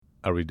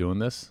Are we doing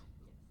this?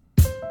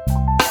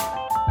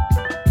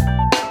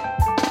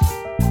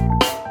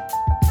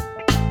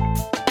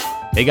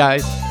 Hey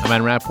guys, I'm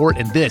Adam Rappaport,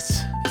 and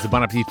this is the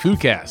Bon Appetit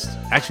Foodcast.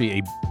 Actually,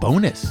 a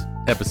bonus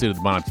episode of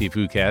the Bon Appetit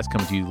Foodcast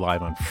coming to you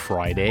live on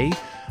Friday.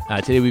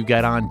 Today we've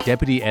got on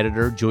Deputy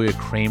Editor Julia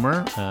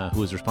Kramer,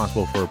 who is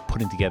responsible for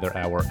putting together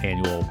our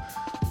annual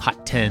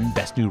Hot 10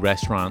 Best New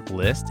Restaurant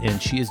list,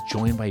 and she is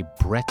joined by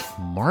Brett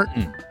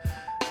Martin,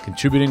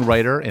 contributing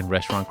writer and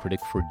restaurant critic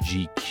for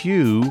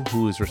GQ,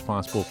 who is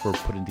responsible for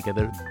putting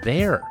together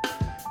their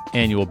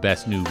annual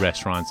Best New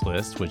Restaurants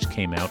list, which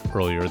came out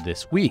earlier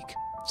this week.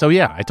 So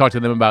yeah, I talked to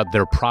them about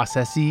their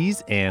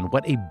processes and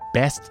what a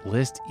best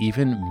list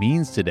even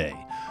means today.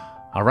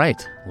 All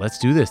right, let's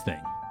do this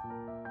thing.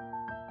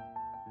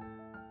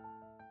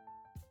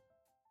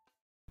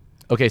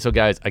 Okay, so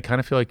guys, I kind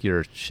of feel like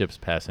your ship's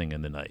passing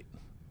in the night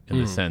in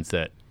the sense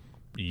that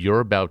you're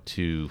about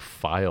to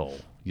file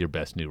your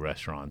best new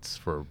restaurants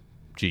for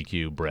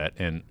GQ, Brett,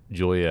 and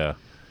Julia,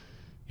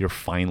 you're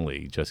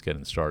finally just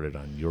getting started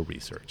on your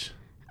research.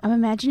 I'm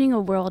imagining a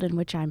world in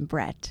which I'm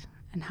Brett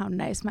and how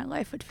nice my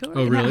life would feel right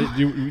Oh, really? now.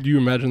 Do you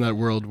imagine that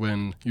world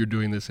when you're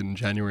doing this in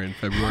January and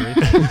February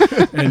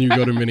and you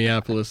go to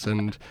Minneapolis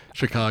and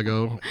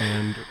Chicago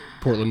and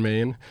Portland,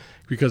 Maine?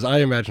 Because I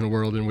imagine a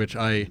world in which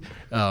I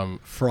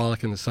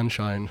frolic in the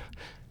sunshine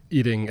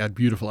eating at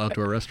beautiful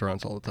outdoor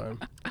restaurants all the time.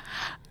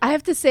 I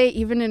have to say,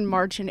 even in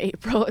March and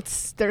April,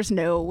 there's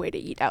no way to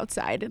eat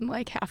outside in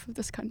like half of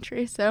this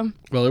country. So,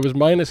 Well, it was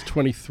minus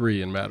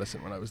 23 in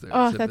Madison when I was there.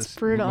 Oh, So that's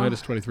brutal.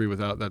 Minus 23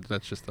 without that.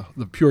 That's just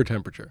the pure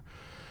temperature.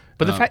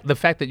 But the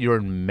fact that you're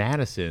in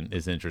Madison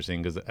is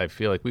interesting because I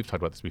feel like we've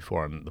talked about this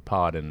before on the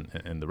pod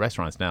and the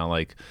restaurants now.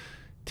 Like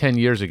 10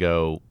 years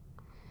ago,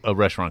 a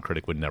restaurant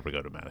critic would never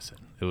go to Madison.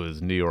 It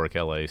was New York,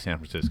 LA, San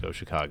Francisco,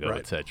 Chicago, Right.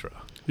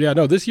 etc. Yeah,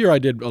 no, this year I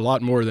did a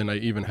lot more than I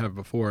even have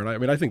before. And I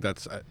mean, I think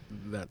that's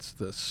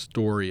the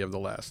story of the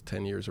last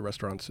 10 years of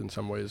restaurants in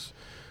some ways.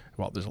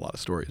 Well, there's a lot of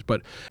stories,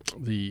 but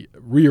the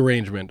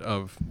rearrangement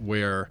of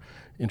where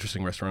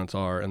interesting restaurants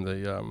are and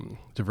the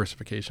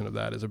diversification of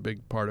that is a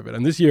big part of it.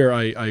 And this year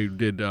I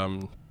did, I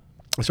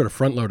sort of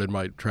front-loaded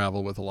my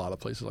travel with a lot of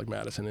places like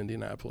Madison,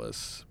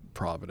 Indianapolis,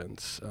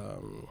 Providence,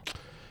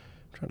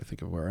 trying to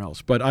think of where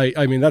else. But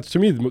I mean, that's to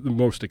me the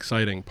most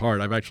exciting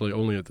part. I've actually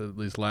only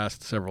these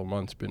last several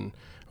months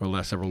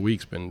last several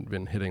weeks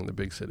been hitting the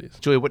big cities.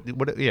 Julia,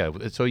 what? Yeah.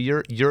 So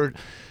you're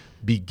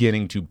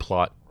beginning to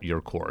plot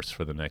your course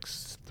for the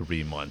next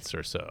 3 months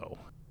or so.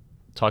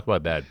 Talk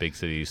about that, big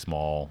city,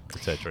 small, et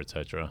cetera, et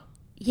cetera.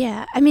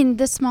 yeah, I mean,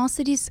 the small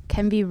cities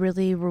can be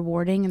really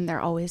rewarding, and they're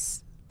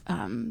always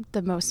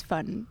the most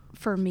fun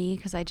for me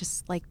because I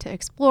just like to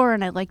explore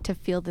and I like to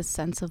feel this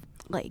sense of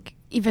like,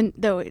 even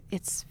though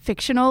it's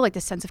fictional, like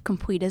the sense of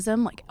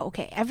completism, like,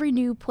 okay, every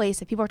new place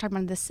that people are talking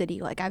about in this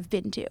city, like I've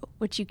been to,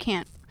 which you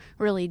can't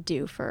really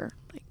do for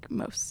like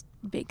most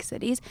big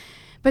cities.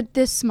 But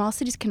this small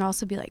cities can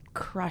also be like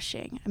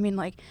crushing. I mean,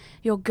 like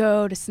you'll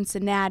go to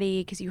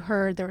Cincinnati because you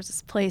heard there was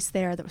this place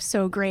there that was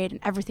so great and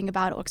everything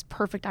about it looks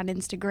perfect on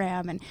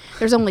Instagram. And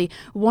there's only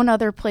one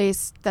other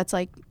place that's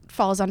like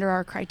falls under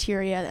our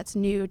criteria that's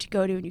new to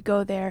go to, and you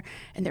go there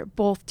and they're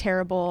both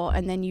terrible.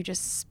 And then you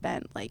just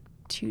spent like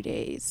 2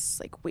 days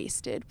like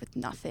wasted with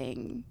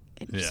nothing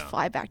and you just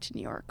fly back to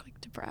New York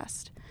like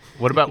depressed.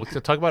 What about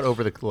talk about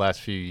over the last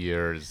few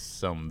years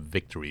some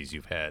victories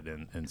you've had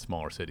in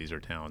smaller cities or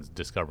towns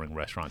discovering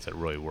restaurants that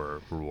really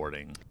were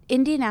rewarding?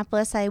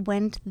 Indianapolis, I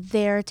went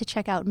there to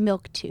check out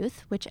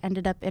Milktooth, which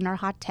ended up in our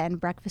Hot 10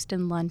 breakfast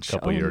and lunch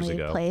Couple years only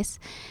ago. place.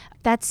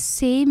 That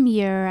same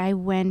year, I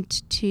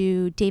went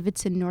to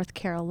Davidson, North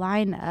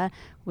Carolina,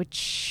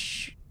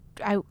 which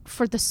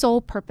for the sole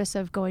purpose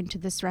of going to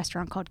this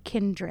restaurant called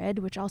Kindred,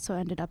 which also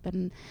ended up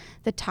in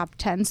the top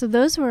 10. So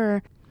those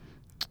were...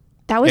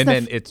 And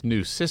then its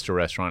new sister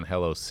restaurant,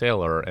 Hello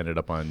Sailor, ended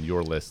up on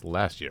your list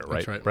last year, right?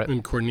 That's right. Brett?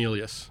 In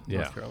Cornelius, Yeah.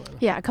 North Carolina.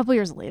 Yeah, a couple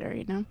years later,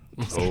 you know.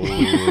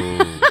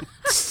 Oh,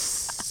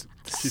 She's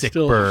sick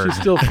burn. She's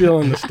still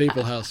feeling the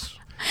Staple House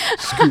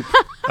scoop.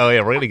 Oh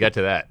yeah, we're gonna get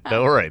to that.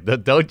 Don't worry.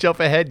 Don't jump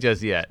ahead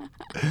just yet.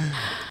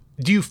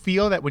 Do you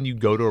feel that when you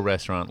go to a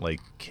restaurant like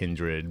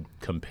Kindred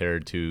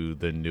compared to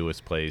the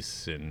newest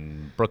place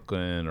in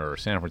Brooklyn or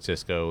San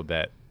Francisco,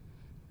 that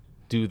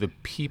do the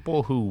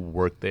people who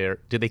work there,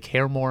 do they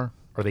care more?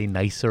 Are they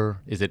nicer?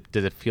 Does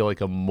it feel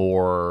like a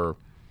more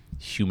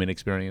human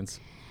experience?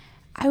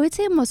 I would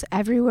say almost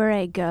everywhere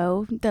I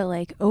go, the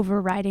like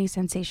overriding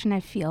sensation I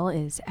feel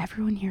is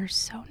everyone here is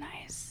so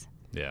nice.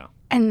 Yeah.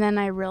 And then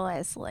I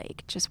realize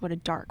like just what a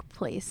dark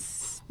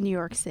place New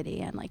York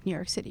City and like New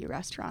York City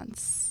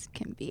restaurants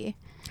can be.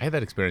 I had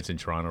that experience in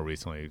Toronto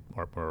recently.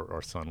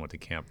 Our son went to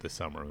camp this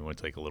summer. We went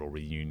to like a little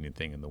reunion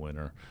thing in the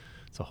winter.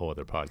 It's a whole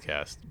other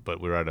podcast.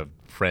 But we were at a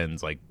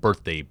friend's like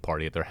birthday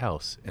party at their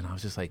house. And I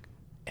was just like,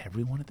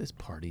 everyone at this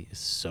party is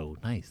so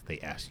nice. They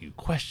ask you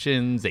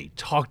questions. They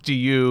talk to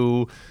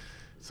you.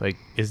 It's like,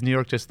 is New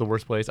York just the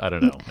worst place? I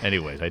don't know.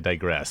 Anyways, I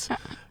digress.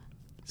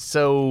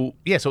 So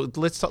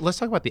let's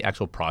talk about the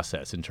actual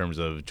process in terms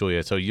of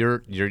Julia. So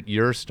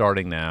you're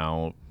starting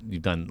now.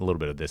 You've done a little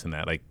bit of this and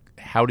that. Like,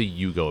 how do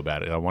you go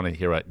about it? I want to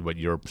hear what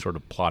your sort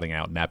of plotting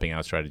out, mapping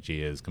out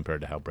strategy is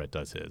compared to how Brett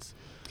does his.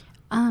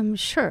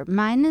 Sure.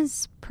 Mine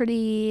is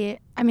pretty,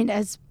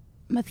 as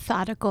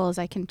methodical as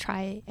I can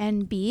try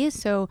and be.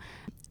 So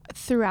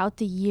throughout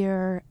the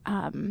year,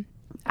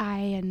 I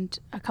and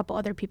a couple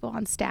other people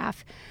on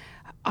staff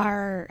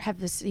have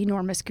this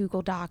enormous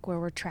Google Doc where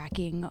we're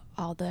tracking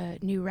all the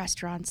new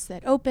restaurants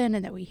that open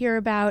and that we hear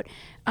about,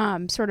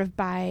 sort of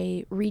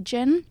by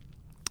region.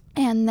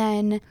 And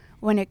then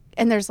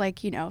there's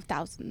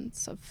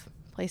thousands of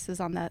places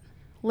on that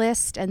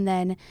list. And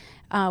then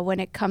when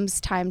it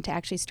comes time to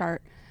actually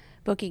start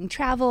booking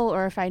travel,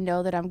 or if I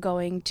know that I'm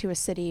going to a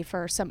city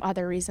for some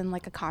other reason,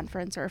 like a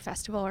conference or a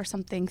festival or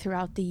something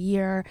throughout the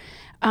year,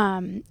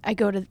 I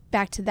go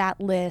back to that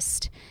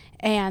list,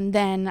 and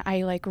then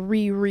I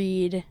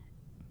reread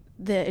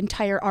the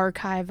entire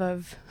archive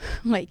of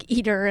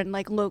Eater and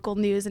local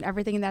news and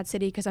everything in that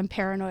city, because I'm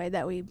paranoid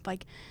that we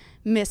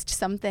missed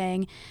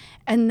something.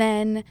 And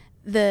then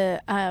the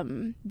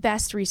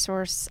best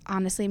resource,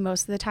 honestly,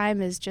 most of the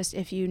time is just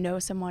if you know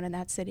someone in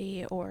that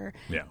city, or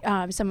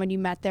someone you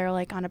met there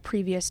on a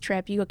previous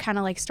trip, you kind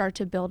of start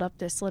to build up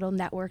this little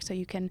network, so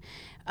you can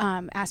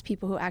ask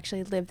people who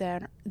actually live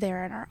there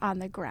and are on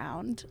the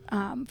ground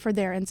for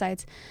their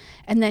insights,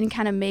 and then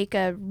kind of make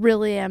a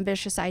really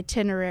ambitious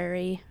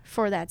itinerary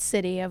for that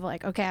city of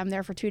okay, I'm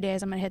there for 2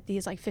 days, I'm gonna hit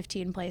these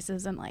 15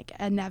 places, and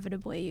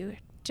inevitably you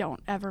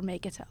don't ever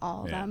make it to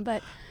all of them.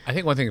 But I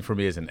think one thing for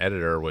me as an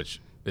editor,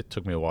 which it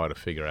took me a while to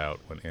figure out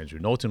when Andrew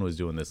Knowlton was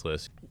doing this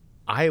list,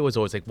 I was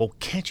always like, well,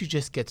 can't you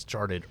just get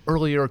started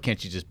earlier?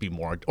 Can't you just be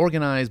more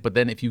organized? But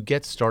then if you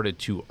get started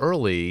too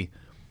early,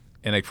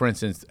 and for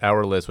instance,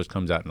 our list, which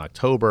comes out in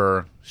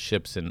October,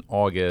 ships in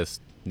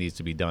August, needs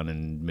to be done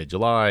in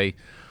mid-July.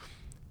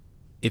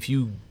 If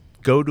you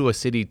go to a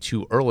city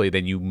too early,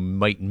 then you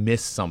might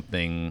miss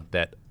something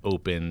that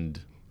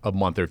opened a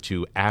month or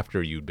two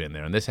after you'd been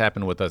there. And this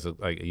happened with us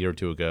a year or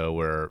two ago,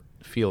 where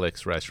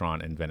Felix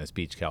Restaurant in Venice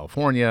Beach,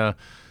 California,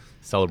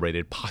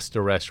 celebrated pasta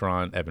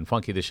restaurant, Evan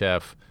Funke, the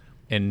chef,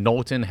 and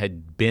Knowlton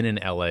had been in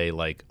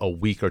LA a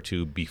week or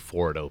two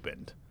before it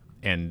opened.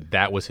 And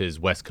that was his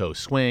West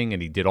Coast swing,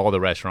 and he did all the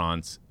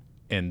restaurants.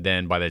 And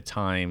then by the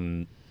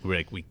time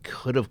we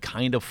could have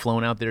kind of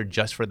flown out there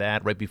just for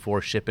that right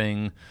before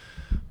shipping,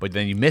 but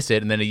then you miss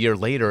it. And then a year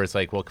later, it's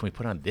well, can we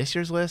put it on this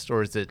year's list,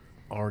 or is it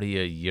already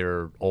a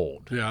year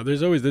old? Yeah,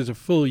 there's a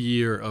full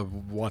year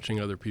of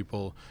watching other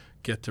people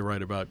get to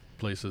write about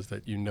places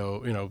that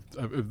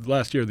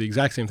last year the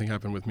exact same thing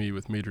happened with me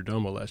with Major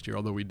Domo last year.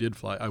 Although we did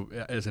fly,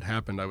 as it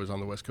happened, I was on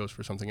the West Coast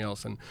for something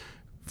else and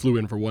flew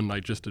in for one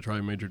night just to try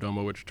Major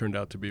Domo, which turned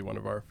out to be one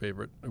of our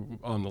favorite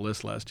on the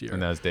list last year.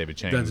 And that's David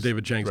Chang's. That's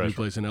David Chang's new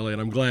place in LA,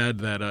 and I'm glad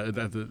that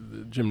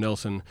the Jim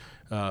Nelson,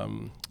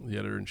 the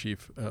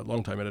editor-in-chief,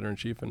 longtime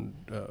editor-in-chief, and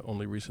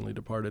only recently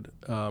departed,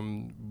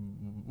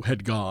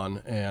 had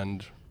gone,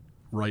 and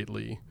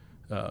rightly,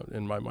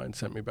 in my mind,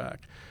 sent me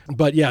back.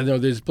 But yeah,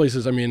 there's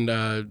places.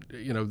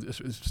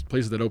 There's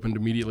places that opened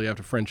immediately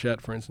after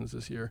Frenchette, for instance,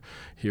 this year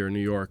here in New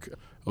York,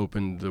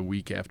 opened the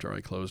week after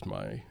I closed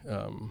my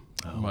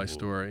my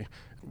story,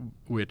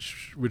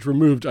 which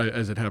removed,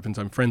 as it happens,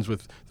 I'm friends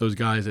with those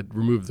guys that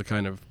removed the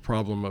kind of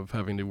problem of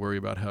having to worry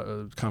about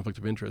conflict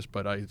of interest.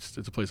 But it's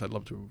a place I'd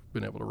love to have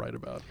been able to write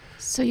about.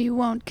 So you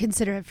won't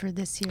consider it for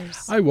this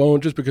year's? I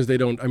won't, just because they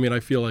don't. I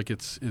feel like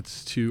it's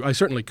too. I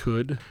certainly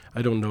could.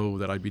 I don't know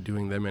that I'd be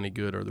doing them any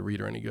good or the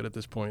reader any good at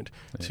this point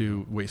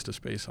to waste a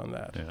space on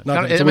that. Yeah.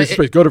 Not that it's a waste of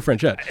space. Go to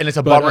Frenchette. And it's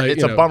a bummer.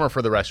 It's a bummer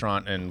for the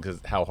restaurant, and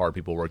because how hard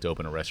people work to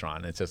open a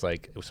restaurant. And it's just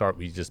sorry,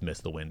 we just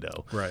missed the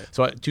window. Right.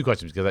 So two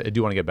questions, because I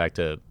do want to get back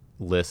to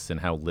lists and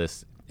how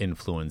lists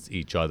influence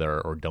each other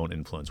or don't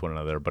influence one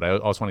another. But I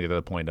also want to get to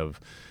the point of,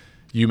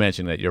 you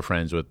mentioned that you're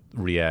friends with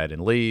Riyadh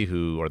and Lee,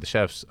 who are the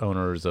chefs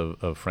owners of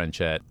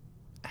Frenchette.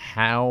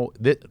 How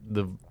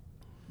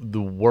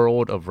the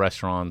world of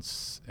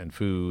restaurants and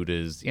food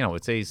is,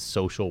 it's a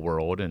social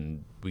world,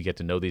 and we get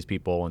to know these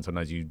people. And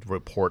sometimes you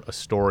report a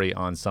story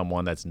on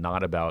someone that's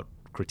not about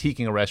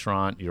critiquing a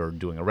restaurant. You're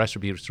doing a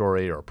recipe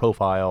story or a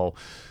profile.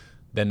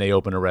 Then they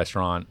open a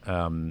restaurant.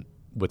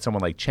 With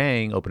someone like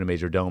Chang, open a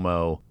Major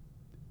Domo,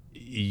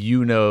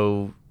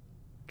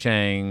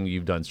 Chang,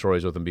 you've done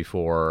stories with him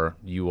before.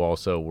 You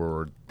also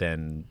were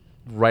then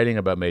writing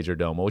about Major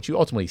Domo, which you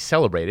ultimately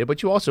celebrated,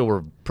 but you also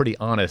were pretty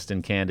honest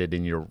and candid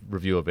in your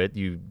review of it.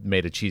 You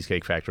made a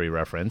Cheesecake Factory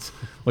reference,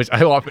 which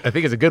I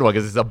think is a good one,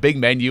 because it's a big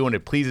menu and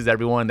it pleases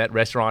everyone. That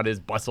restaurant is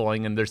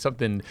bustling, and there's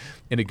something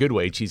in a good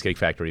way Cheesecake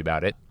Factory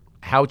about it.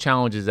 How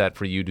challenging is that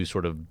for you to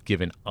sort of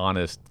give an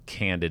honest,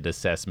 candid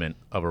assessment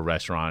of a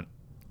restaurant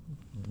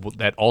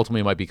that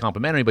ultimately might be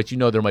complimentary, but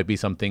there might be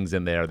some things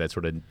in there that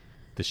sort of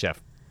the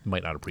chef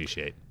might not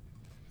appreciate?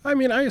 I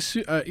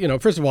assume,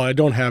 first of all, I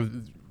don't have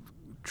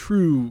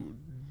true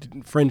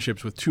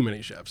friendships with too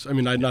many chefs. I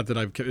mean, not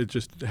that it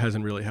just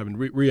hasn't really happened.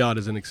 Riyadh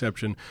is an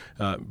exception,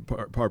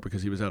 part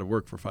because he was out of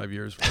work for 5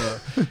 years,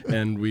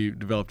 and we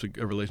developed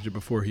a relationship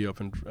before he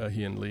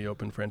and Lee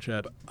opened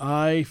Frenchette.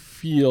 I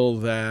feel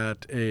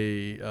that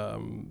a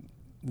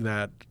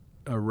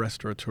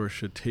restaurateur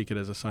should take it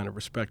as a sign of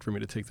respect for me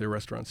to take their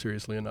restaurant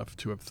seriously enough,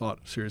 to have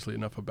thought seriously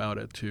enough about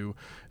it, to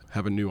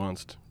have a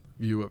nuanced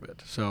view of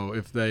it. So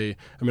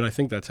I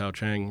think that's how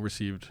Chang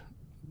received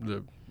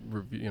the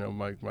review,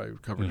 my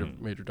coverage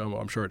of Major Domo.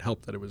 I'm sure it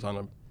helped that it was on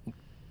a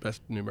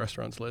best new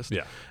restaurants list.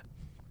 Yeah.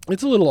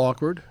 It's a little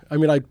awkward. I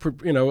mean, I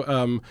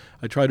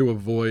try to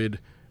avoid,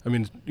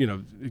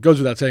 it goes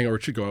without saying, or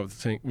it should go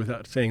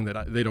without saying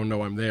that they don't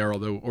know I'm there,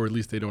 or at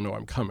least they don't know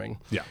I'm coming.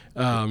 Yeah.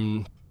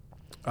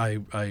 I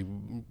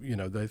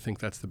think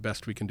that's the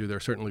best we can do. There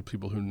are certainly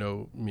people who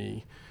know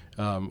me,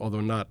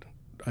 although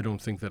I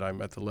don't think that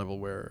I'm at the level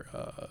where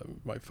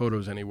my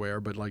photo's anywhere,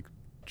 but like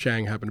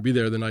Chang happened to be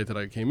there the night that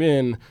I came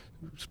in,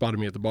 spotted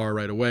me at the bar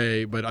right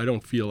away, but I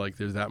don't feel like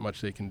there's that much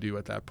they can do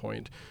at that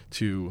point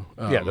to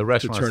the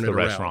restaurant's to turn the it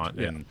restaurant.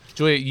 around. And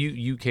Julia,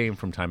 you came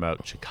from Time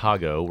Out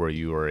Chicago, where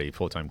you were a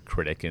full-time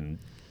critic and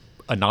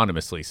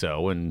anonymously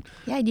so. And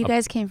yeah, you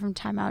guys came from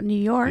Time Out New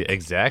York.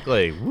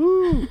 Exactly.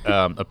 Woo!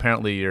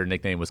 Apparently your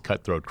nickname was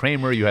Cutthroat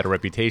Kramer. You had a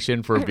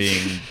reputation for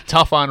being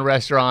tough on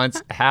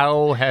restaurants.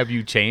 How have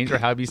you changed, or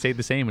how have you stayed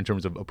the same in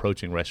terms of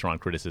approaching restaurant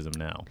criticism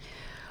now?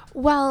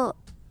 Well,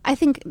 I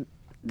think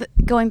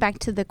going back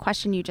to the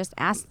question you just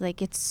asked,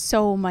 like, it's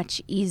so much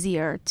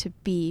easier to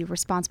be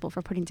responsible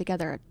for putting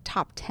together a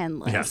top 10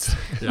 list. Yes.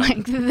 Yeah.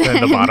 Like Than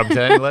the bottom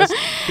 10 list?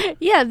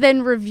 Yeah,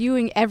 than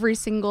reviewing every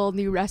single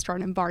new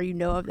restaurant and bar you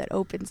know of that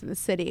opens in the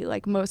city,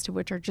 like most of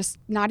which are just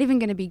not even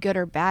going to be good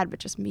or bad, but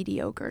just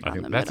mediocre I down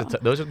the think that's middle.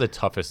 those are the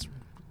toughest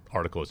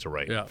articles to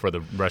write for the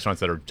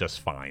restaurants that are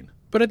just fine.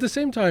 But at the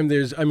same time,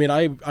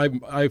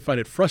 I find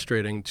it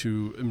frustrating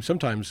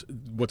sometimes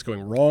what's going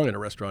wrong in a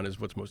restaurant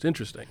is what's most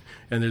interesting,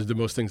 and there's the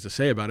most things to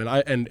say about it.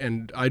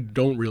 And I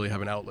don't really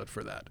have an outlet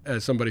for that.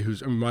 As somebody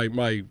who's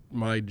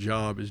my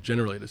job is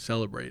generally to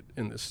celebrate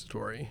in this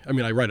story. I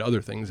mean, I write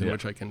other things in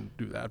which I can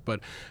do that,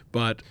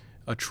 but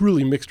a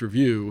truly mixed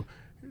review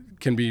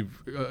can be,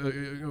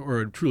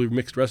 or a truly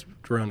mixed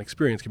restaurant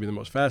experience can be the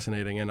most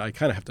fascinating. And I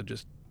kind of have to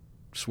just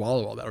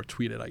swallow all that or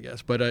tweet it, I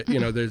guess. But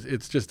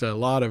it's just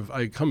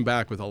I come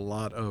back with a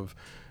lot of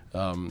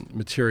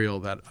material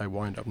that I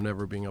wind up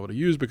never being able to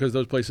use because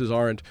those places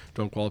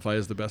don't qualify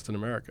as the best in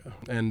America.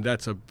 And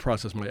that's a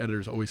process my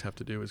editors always have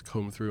to do, is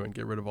comb through and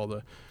get rid of all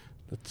the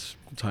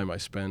time I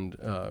spend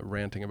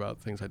ranting about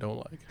things I don't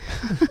like.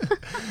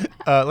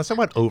 Let's talk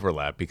about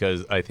overlap,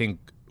 because I think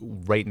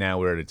right now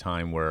we're at a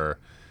time where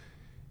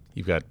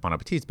you've got Bon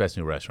Appetit's Best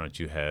New Restaurants,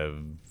 you have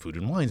Food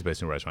and Wine's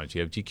Best New Restaurants,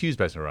 you have GQ's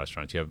Best New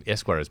Restaurants, you have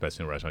Esquire's Best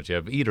New Restaurants, you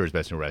have Eater's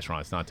Best New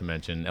Restaurants, not to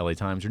mention LA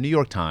Times or New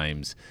York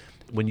Times.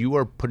 When you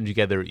are putting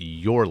together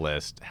your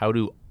list, how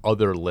do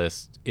other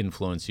lists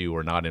influence you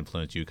or not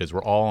influence you? Because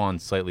we're all on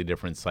slightly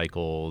different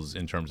cycles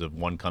in terms of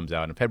one comes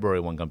out in February,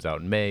 one comes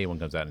out in May, one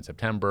comes out in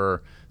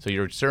September. So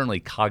you're certainly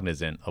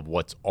cognizant of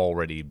what's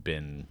already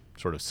been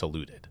sort of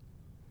saluted.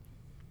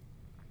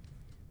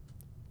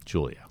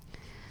 Julia.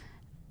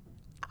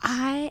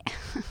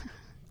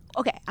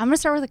 Okay, I'm going to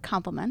start with a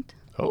compliment.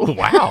 Oh,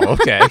 wow.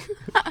 Okay.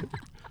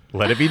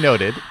 Let it be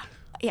noted.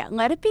 Yeah,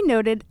 let it be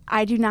noted.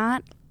 I do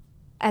not,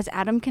 as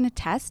Adam can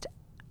attest,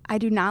 I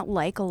do not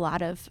like a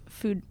lot of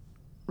food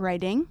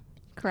writing,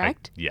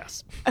 correct?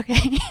 Yes.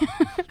 Okay.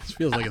 This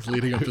feels like it's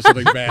leading up to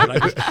something bad.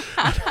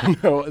 I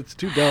don't know. It's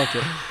too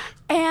delicate.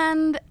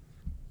 And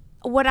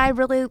what I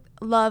really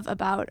love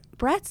about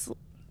Brett's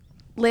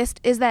list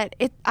is that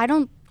I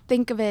don't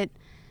think of it,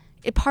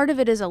 part of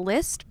it is a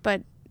list,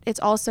 but it's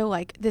also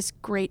like this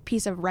great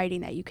piece of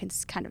writing that you can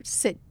kind of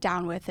sit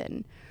down with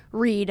and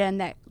read,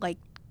 and that like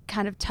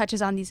kind of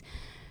touches on these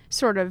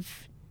sort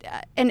of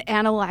and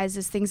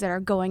analyzes things that are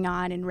going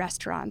on in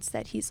restaurants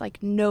that he's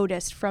like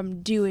noticed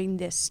from doing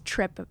this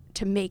trip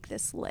to make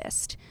this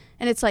list.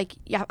 And it's like,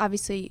 yeah,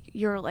 obviously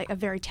you're like a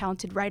very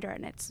talented writer,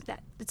 and it's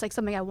like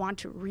something I want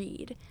to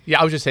read.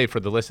 Yeah, I would just say for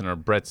the listener,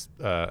 Brett's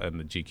and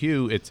the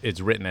GQ, it's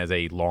written as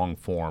a long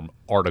form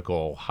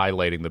article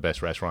highlighting the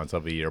best restaurants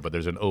of the year, but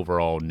there's an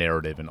overall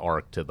narrative and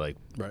arc to like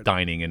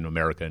dining in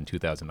America in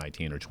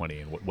 2019 or 20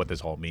 and what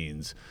this all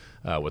means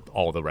with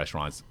all the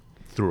restaurants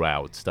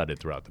studded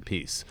throughout the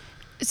piece.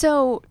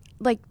 So,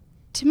 like,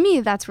 to me,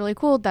 that's really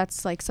cool.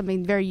 That's like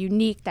something very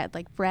unique that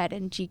like Brett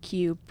and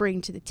GQ bring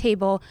to the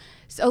table.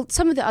 So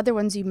some of the other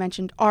ones you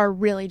mentioned are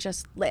really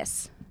just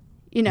lists,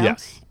 you know?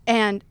 Yes.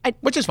 And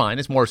which is fine.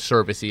 It's more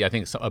servicey. I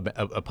think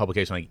a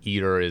publication like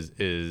Eater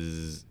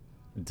is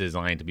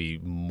designed to be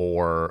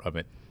more of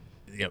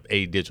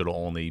A, digital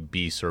only,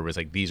 B, service.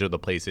 Like, these are the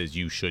places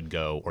you should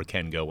go or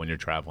can go when you're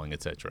traveling,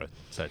 et cetera, et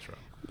cetera.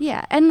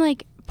 Yeah. And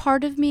like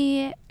part of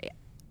me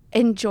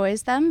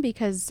enjoys them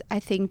because I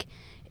think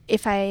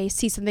if I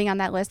see something on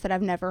that list that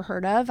I've never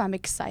heard of, I'm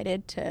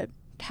excited to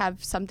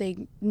have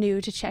something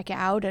new to check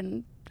out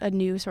and a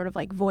new sort of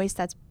like voice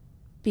that's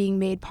being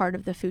made part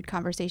of the food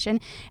conversation.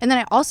 And then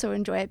I also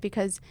enjoy it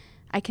because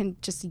I can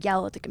just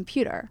yell at the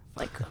computer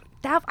like,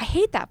 that I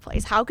hate that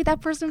place. How could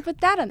that person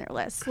put that on their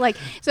list? Like,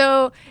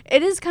 so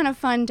it is kind of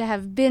fun to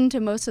have been to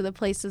most of the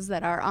places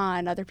that are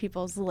on other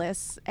people's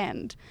lists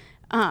and,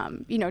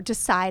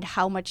 decide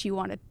how much you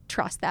want to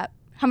trust that,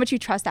 how much you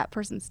trust that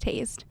person's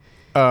taste.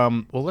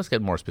 Well, let's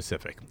get more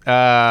specific.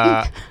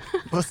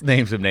 Let's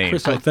name some names.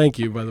 Crystal, thank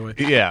you, by the way.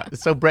 Yeah.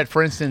 So, Brett,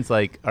 for instance,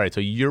 like, all right, so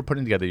you're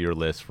putting together your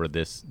list for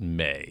this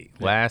May.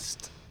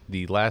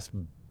 The last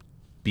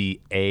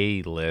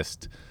BA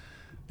list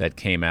that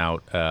came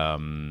out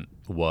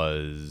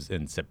was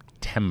in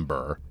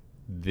September.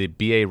 The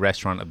BA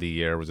restaurant of the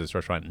year was this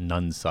restaurant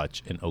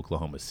Nonesuch in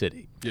Oklahoma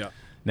City. Yeah.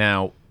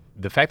 Now,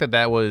 the fact that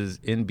that was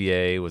in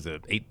BA was an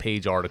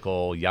 8-page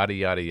article, yada,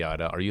 yada,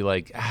 yada. Are you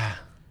like,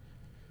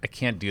 I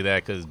can't do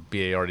that because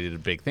BA already did a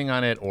big thing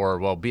on it, or,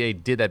 well, BA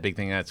did that big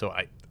thing on it, so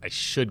I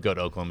should go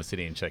to Oklahoma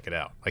City and check it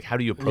out. Like, how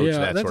do you approach that sort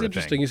of thing? Yeah, that's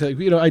interesting. You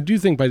said, I do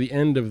think by the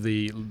end of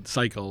the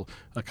cycle,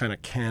 a kind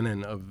of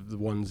canon of the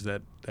ones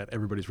that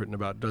everybody's written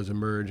about does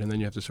emerge, and then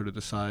you have to sort of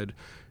decide,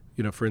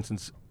 for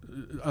instance,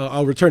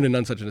 I'll return to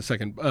Nonesuch in a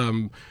second.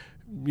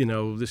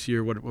 This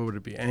year, what would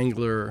it be?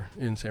 Angler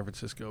in San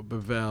Francisco,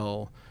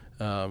 Bevel.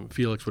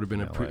 Felix would have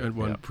been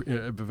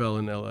Bevel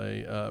in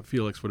L.A.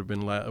 Felix would have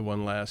been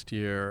one last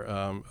year.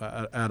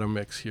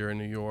 Atomix here in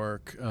New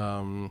York.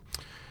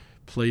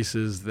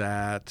 Places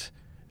that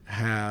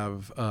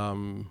have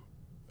gotten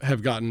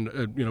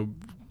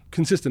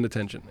consistent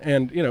attention,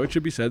 and it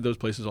should be said those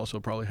places also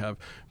probably have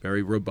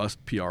very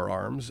robust PR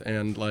arms,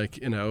 and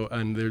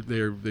and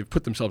they've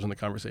put themselves in the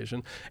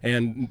conversation,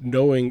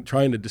 and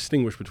trying to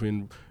distinguish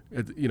between.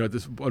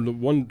 This on the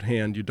one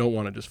hand, you don't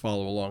want to just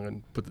follow along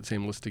and put the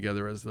same list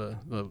together as the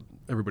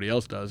everybody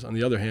else does. On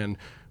the other hand,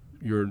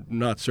 you're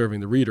not serving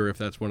the reader if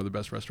that's one of the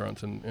best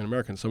restaurants in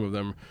America. And some of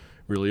them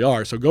really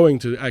are. So going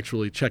to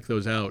actually check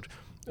those out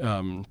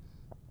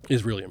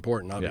is really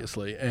important,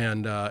 obviously,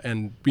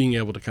 and being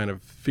able to kind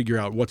of figure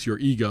out what's your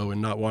ego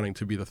and not wanting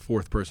to be the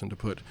fourth person to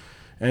put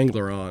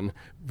Angler on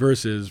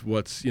versus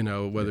what's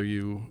whether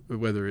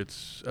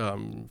it's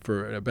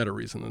for a better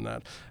reason than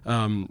that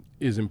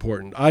is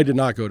important. I did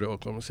not go to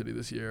Oklahoma City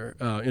this year,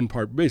 in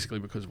part basically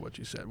because of what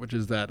you said, which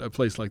is that a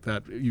place like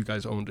that, you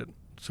guys owned it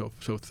so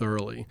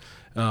thoroughly,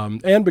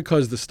 and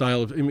because the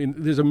style of,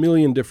 there's a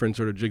million different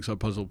sort of jigsaw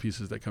puzzle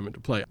pieces that come into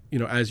play.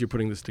 As you're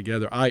putting this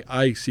together,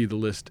 I see the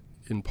list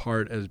in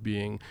part as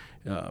being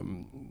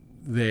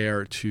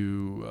there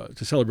to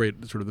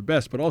celebrate sort of the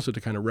best, but also to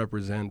kind of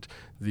represent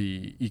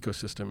the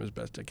ecosystem as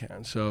best it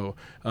can. So,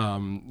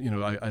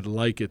 I'd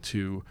like it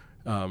to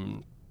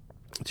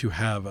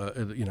have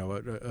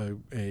a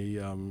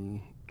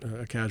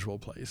casual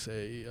place,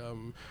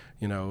 I'm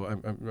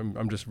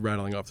just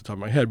rattling off the top of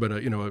my head, but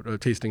a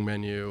tasting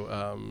menu.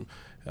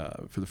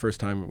 For the first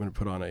time, I'm going to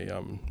put on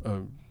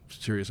a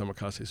serious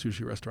omakase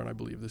sushi restaurant, I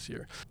believe, this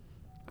year.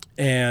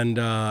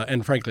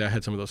 And frankly, I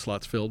had some of those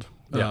slots filled,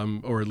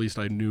 or at least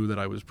I knew that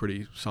I was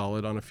pretty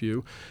solid on a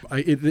few.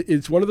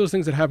 It's one of those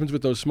things that happens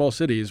with those small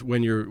cities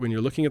when you're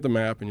looking at the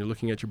map and you're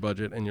looking at your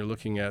budget and you're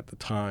looking at the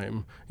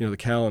time, the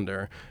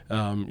calendar.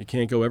 You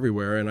can't go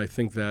everywhere, and I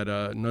think that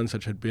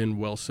Nonesuch had been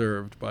well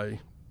served by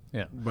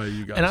you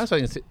guys. And I was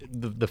going to say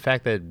the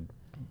fact that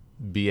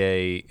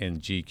BA and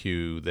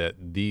GQ, that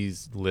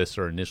these lists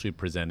are initially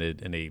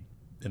presented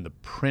in the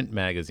print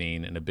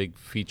magazine in a big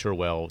feature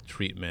well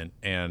treatment,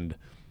 and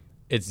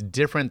it's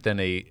different than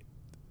a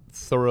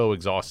thorough,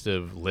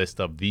 exhaustive list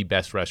of the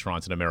best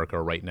restaurants in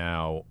America right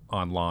now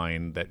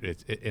online, that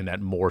it's in that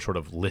more sort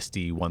of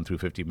listy 1 through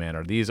 50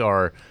 manner. These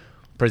are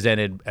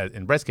presented,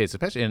 in Brett's case,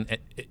 especially in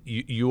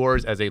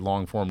yours as a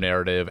long-form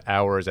narrative,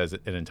 ours as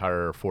an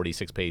entire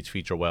 46-page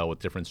feature well with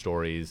different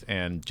stories.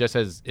 And just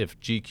as if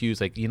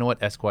GQ's like,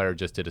 Esquire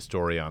just did a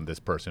story on this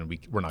person,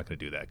 we're not going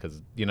to do that because,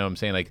 what I'm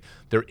saying? Like,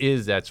 there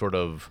is that sort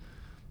of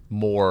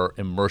more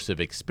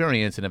immersive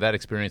experience, and if that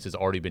experience has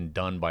already been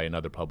done by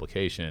another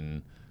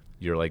publication,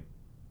 you're like,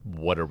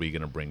 what are we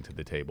going to bring to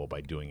the table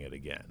by doing it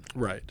again?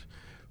 Right.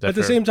 At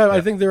the same time, I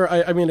think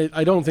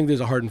I don't think there's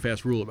a hard and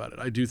fast rule about it.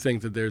 I do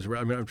think that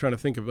I'm trying to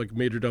think of, like,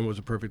 Major Dome was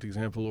a perfect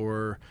example,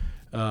 or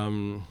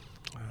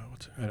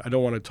I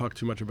don't want to talk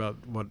too much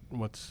about what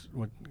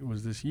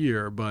was this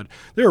year, but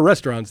there are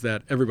restaurants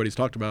that everybody's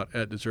talked about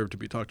that deserve to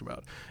be talked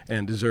about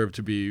and deserve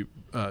to be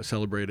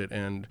celebrated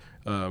and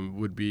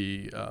would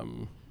be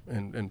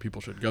and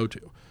people should go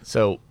to.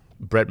 So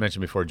Brett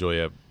mentioned before,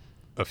 Julia,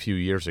 a few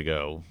years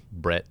ago,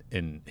 Brett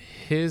in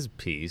his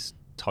piece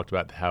talked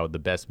about how the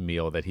best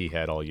meal that he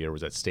had all year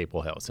was at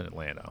Staple House in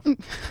Atlanta.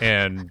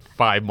 And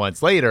 5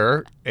 months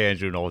later,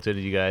 Andrew Knowlton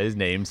and you guys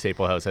named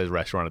Staple House as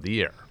Restaurant of the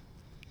Year.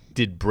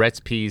 Did Brett's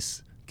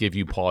piece give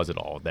you pause at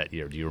all that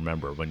year? Do you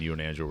remember when you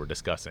and Andrew were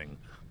discussing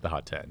the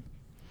Hot 10?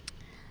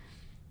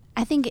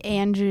 I think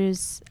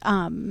Andrew's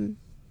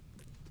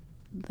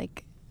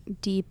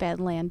deep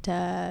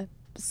Atlanta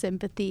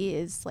sympathy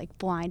is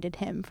blinded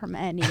him from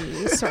any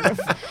sort of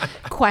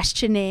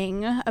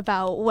questioning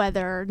about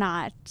whether or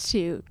not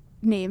to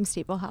name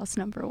Staple House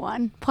number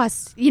one.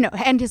 Plus,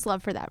 and his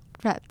love for that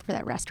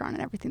restaurant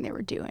and everything they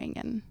were doing.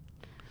 And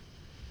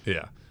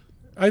yeah.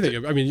 I think it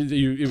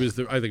was.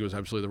 I think it was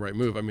absolutely the right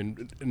move. I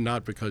mean,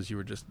 not because you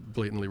were just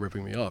blatantly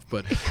ripping me off,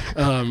 but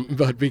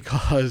but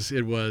because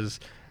it was.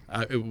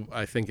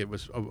 I think it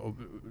was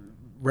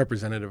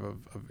representative of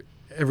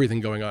everything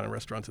going on in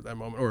restaurants at that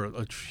moment, or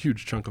a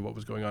huge chunk of what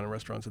was going on in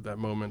restaurants at that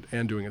moment,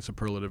 and doing it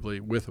superlatively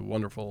with a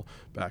wonderful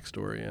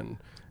backstory, and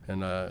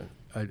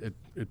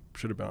it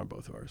should have been on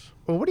both of ours.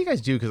 Well, what do you guys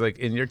do? Because like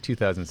in your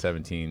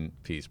 2017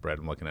 piece, Brad,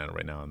 I'm looking at it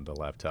right now on the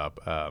laptop.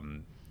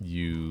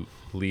 You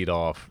lead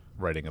off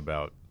writing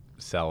about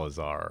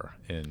Salazar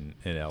in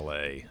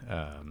L.A.,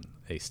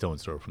 a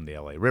stone's throw from the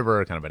L.A.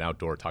 River, kind of an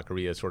outdoor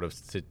taqueria sort of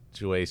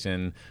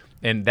situation.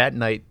 And that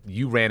night,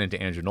 you ran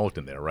into Andrew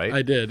Knowlton there, right?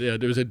 I did, yeah.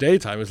 There was a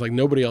daytime. It was like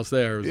nobody else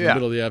there. It was the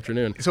middle of the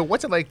afternoon. So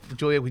what's it like,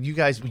 Julia, when you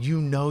guys,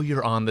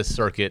 you're on the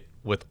circuit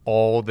with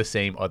all the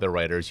same other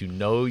writers.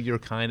 You're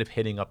kind of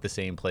hitting up the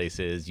same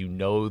places.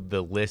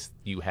 The list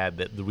you had,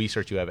 the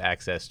research you have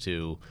access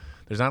to.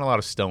 There's not a lot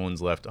of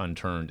stones left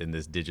unturned in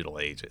this digital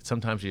age.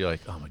 Sometimes you're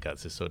like, oh, my God,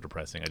 this is so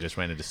depressing. I just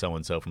ran into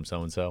so-and-so from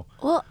so-and-so.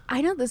 Well,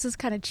 I know this is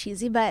kind of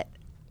cheesy, but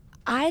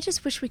I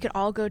just wish we could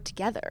all go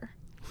together.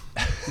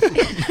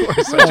 You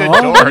are such a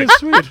dork.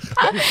 Sweet.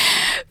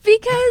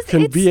 Because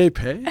Can it's, BA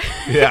pay?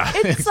 Yeah.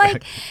 it's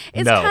like,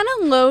 it's No. kind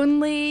of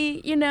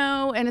lonely,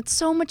 and it's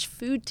so much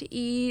food to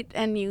eat,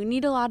 and you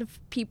need a lot of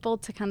people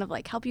to kind of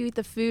like help you eat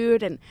the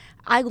food. And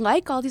I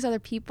like all these other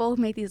people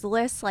who make these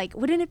lists. Like,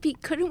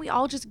 couldn't we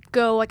all just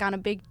go like on a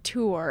big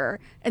tour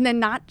and then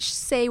not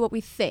say what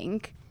we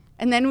think,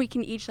 and then we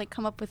can each like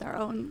come up with our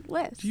own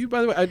list? Do you,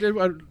 by the way,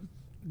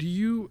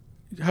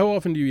 how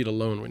often do you eat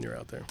alone when you're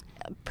out there?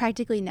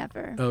 Practically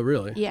never. Oh,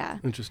 really? Yeah.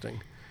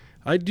 Interesting.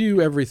 I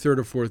do every third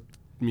or fourth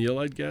meal,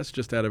 I'd guess,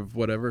 just out of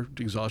whatever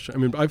exhaustion. I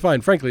mean, I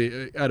find,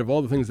 frankly, out of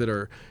all the things that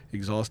are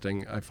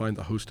exhausting, I find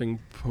the hosting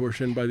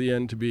portion by the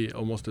end to be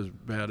almost as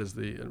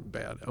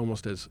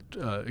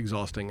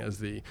exhausting as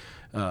the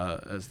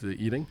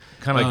eating.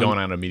 Kind of like going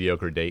on a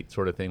mediocre date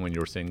sort of thing when you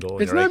were single.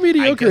 It's not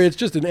mediocre. It's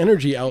just an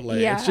energy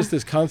outlay. Yeah. It's just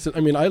this constant. I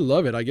mean, I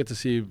love it. I get to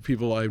see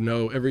people I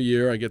know every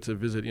year. I get to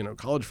visit,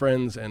 college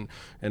friends, and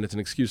it's an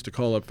excuse to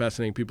call up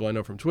fascinating people I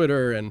know from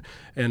Twitter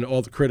and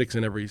all the critics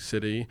in every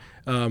city.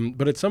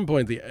 But at some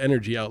point, the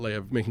energy outlay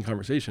of making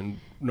conversation,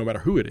 no matter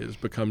who it is,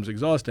 becomes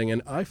exhausting.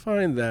 And I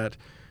find that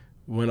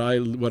what I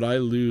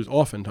lose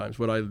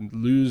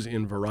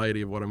in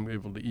variety of what I'm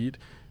able to eat,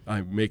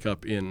 I make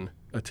up in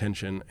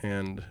attention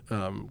and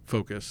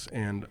focus.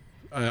 And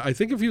I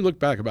think if you look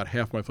back, about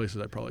half my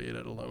places I probably ate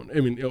at alone. I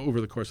mean, over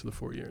the course of the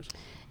 4 years.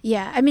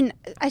 Yeah, I mean,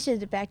 I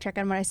should backtrack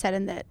on what I said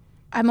in that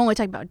I'm only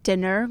talking about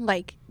dinner,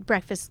 like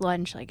breakfast,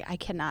 lunch. Like I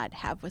cannot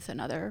have with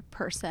another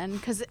person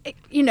because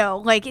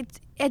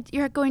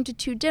you're going to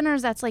 2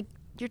 dinners. That's like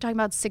you're talking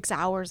about 6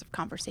 hours of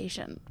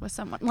conversation with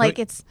someone. Can we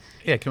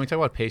talk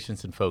about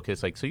patience and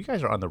focus? Like, so you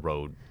guys are on the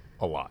road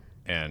a lot,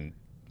 and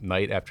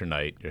night after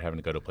night, you're having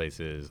to go to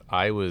places.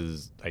 I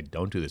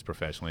don't do this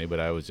professionally, but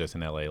I was just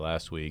in LA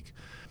last week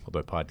with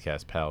my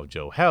podcast pal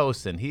Joe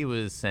House, and he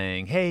was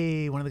saying,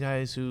 hey, one of the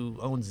guys who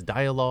owns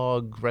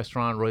Dialogue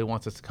restaurant really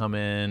wants us to come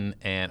in.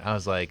 And I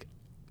was like,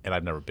 and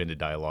I've never been to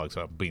Dialogue,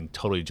 so I'm being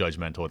totally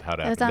judgmental with how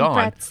to have gone. It was on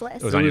Brett's list.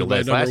 It was on your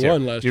list last year.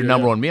 Your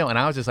number one meal. And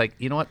I was just like,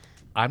 you know what?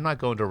 I'm not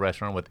going to a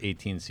restaurant with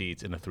 18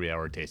 seats and a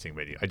 3-hour tasting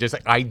menu. I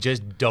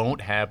just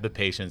don't have the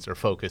patience or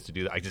focus to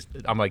do that.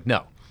 I'm like,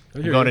 no.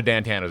 I'm going to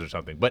Dan Tana's or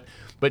something. But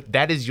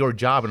that is your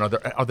job. And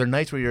are there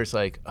nights where you're just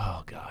like,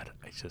 oh God,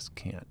 I just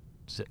can't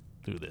sit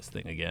through this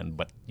thing again,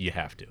 but you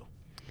have to?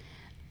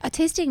 A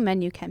tasting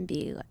menu can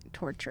be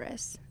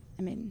torturous.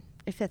 I mean,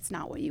 if it's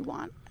not what you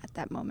want at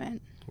that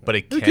moment. But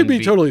it can be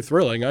totally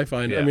thrilling, I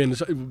find. Yeah. I mean,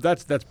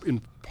 that's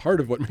in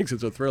part of what makes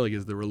it so thrilling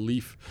is the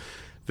relief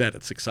that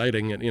it's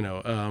exciting.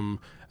 And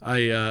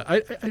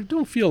I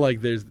don't feel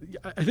like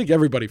I think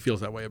everybody feels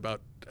that way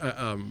about.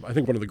 I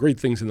think one of the great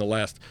things in the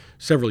last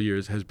several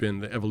years has been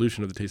the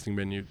evolution of the tasting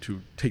menu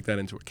to take that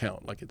into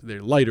account. Like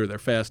they're lighter, they're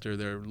faster,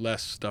 they're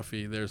less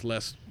stuffy, there's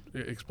less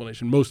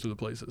explanation most of the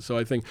places. So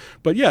I think,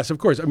 but yes, of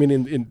course. I mean,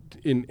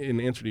 in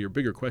answer to your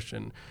bigger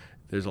question,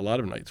 there's a lot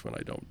of nights when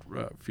I don't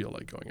feel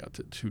like going out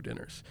to 2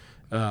 dinners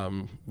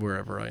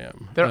wherever I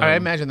am. I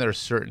imagine there are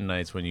certain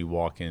nights when you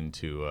walk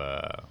into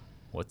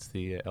what's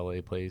the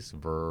LA place?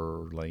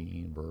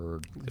 Vespertine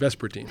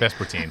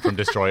from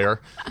Destroyer.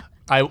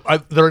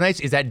 There are nights.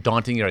 Is that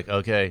daunting? You're like,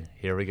 okay,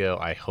 here we go.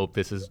 I hope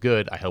this is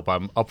good. I hope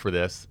I'm up for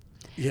this.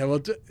 Yeah,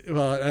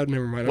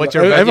 never mind.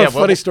 I have a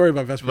funny story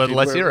about Vespertine. But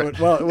let's hear it.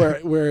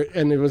 Where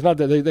and it was not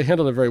that they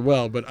handled it very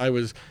well, but I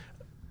was.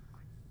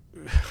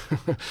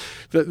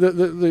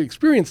 the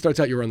experience starts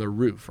out. You're on the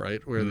roof,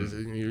 right, where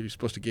you're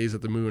supposed to gaze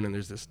at the moon, and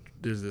there's this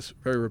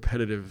very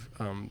repetitive.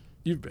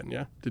 You've been,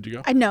 yeah? Did you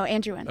go? No,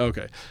 Andrew went.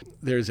 Okay,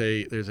 there's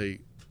a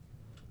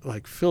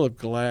like Philip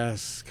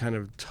Glass kind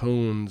of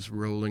tones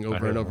rolling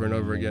over and over and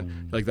over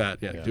again, like that.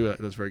 Yeah. Do that.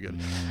 That's very good.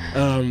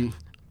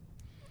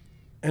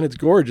 And it's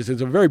gorgeous.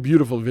 It's a very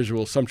beautiful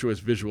visual, sumptuous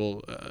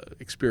visual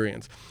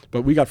experience.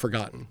 But we got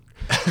forgotten.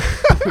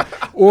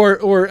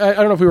 Or I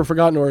don't know if we were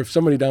forgotten or if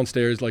somebody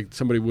downstairs, like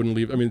somebody wouldn't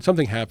leave. I mean,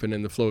 something happened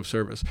in the flow of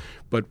service,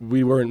 but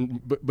we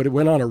weren't. But it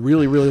went on a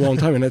really, really long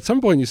time. And at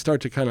some point, you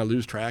start to kind of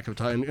lose track of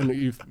time, and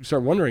you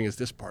start wondering, is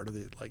this part of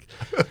the like?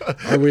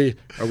 Are we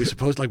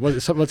supposed like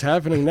what's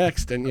happening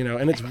next? And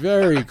and it's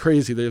very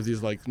crazy. They have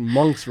these like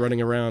monks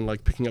running around,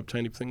 like picking up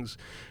tiny things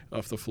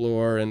off the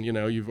floor, and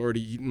you've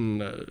already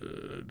eaten a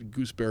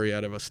gooseberry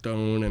out of a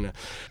stone. And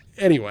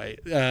anyway,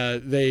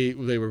 they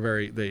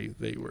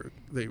were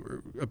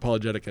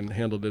apologetic and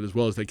handled it as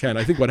well as they can.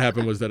 I think what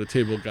happened was that a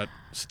table got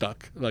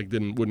stuck, like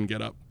wouldn't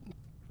get up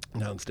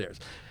downstairs.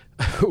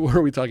 What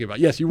are we talking about?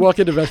 Yes, you walk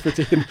into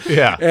Vespertine.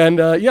 Yeah. And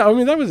I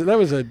mean that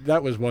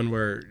was one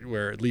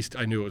where at least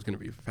I knew it was going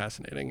to be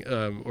fascinating,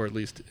 or at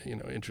least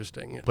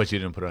interesting. But you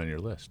didn't put it on your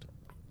list.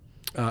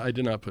 I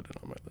did not put it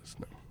on my list.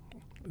 No.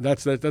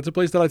 That's a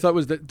place that I thought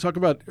was talk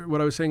about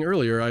what I was saying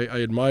earlier. I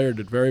admired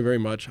it very, very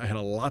much. I had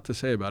a lot to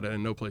say about it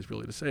and no place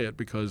really to say it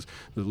because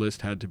the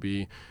list had to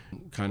be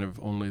kind of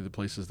only the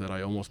places that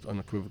I almost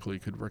unequivocally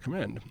could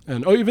recommend.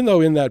 And even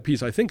though in that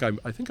piece I think I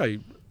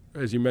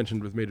as you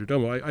mentioned with Major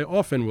Domo, I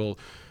often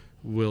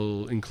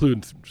will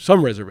include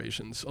some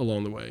reservations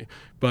along the way.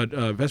 But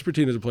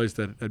Vespertine is a place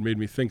that had made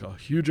me think a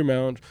huge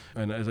amount.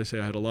 And as I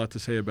say, I had a lot to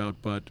say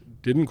about, but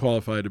didn't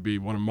qualify to be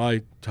one of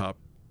my top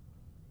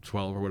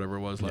 12 or whatever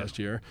it was last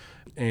year,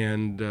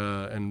 and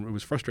it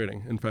was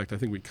frustrating. In fact, I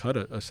think we cut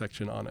a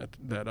section on it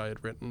that I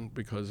had written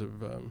because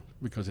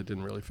it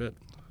didn't really fit.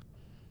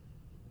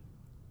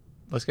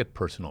 Let's get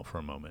personal for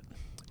a moment,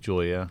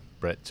 Julia,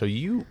 Brett. So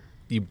you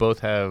both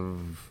have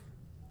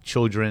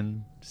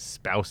children,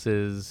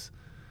 spouses.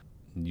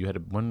 You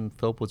had one.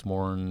 Philip was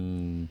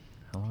born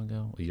how long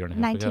ago? A year and a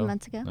half ago. 19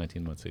 months ago.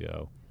 19 months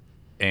ago,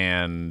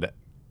 and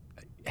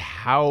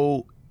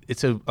how.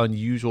 It's an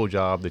unusual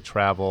job to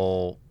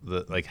travel.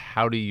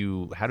 How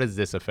does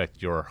this affect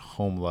your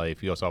home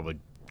life? You also have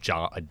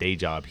a day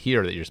job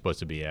here that you're supposed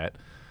to be at.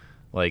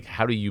 Like,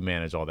 how do you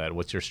manage all that?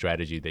 What's your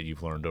strategy that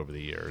you've learned over the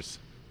years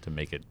to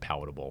make it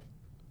palatable?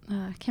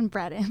 Can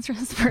Brad answer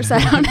this first? I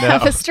don't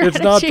have a strategy.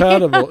 It's not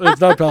palatable. It's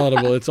not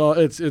palatable. It's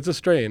a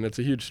strain. It's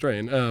a huge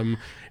strain.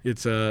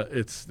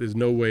 There's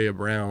no way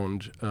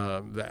around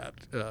that.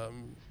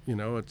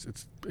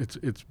 It's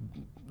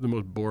the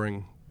most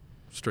boring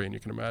strain you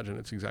can imagine.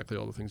 It's exactly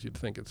all the things you'd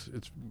think. It's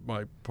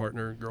my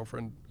partner,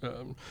 girlfriend,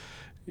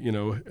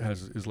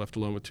 is left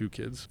alone with 2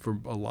 kids for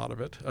a lot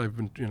of it. I've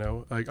been,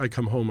 I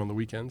come home on the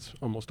weekends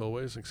almost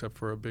always, except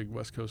for a big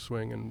West Coast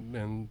swing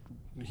and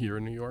here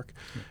in New York.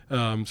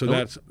 That's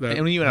that.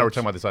 And you and I were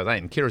talking about this last night,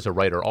 and Kira's a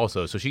writer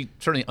also, so she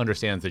certainly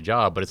understands the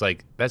job. But it's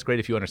like that's great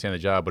if you understand the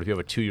job, but if you have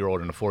a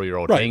 2-year-old and a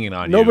 4-year-old hanging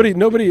on nobody.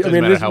 I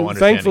mean,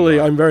 thankfully,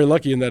 I'm very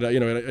lucky in that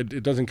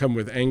it doesn't come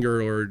with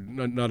anger or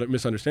not a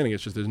misunderstanding.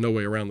 It's just there's no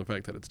way around the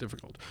fact that it's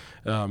difficult.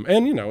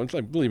 It's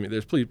like, believe me,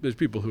 there's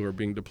people who are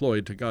being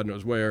deployed to God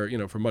knows where,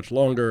 for much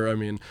longer. I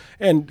mean,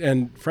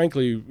 and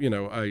frankly,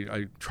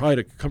 I try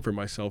to comfort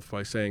myself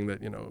by saying that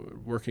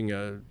working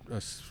a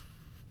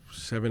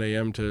 7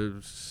 a.m.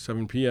 to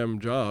 7 p.m.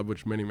 job,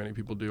 which many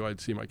people do,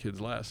 I'd see my kids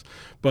less.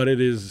 But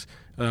it's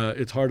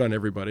hard on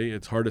everybody.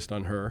 It's hardest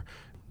on her.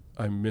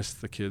 I miss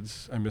the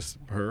kids. I miss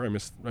her. I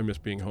miss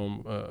being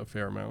home a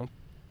fair amount.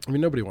 I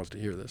mean, nobody wants to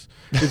hear this.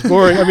 It's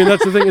boring. I mean,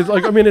 that's the thing. It's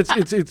like, I mean, it's.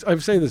 I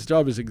say this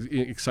job is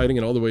exciting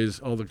in all the ways,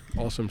 all the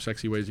awesome,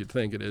 sexy ways you'd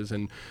think it is,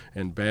 and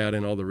bad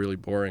in all the really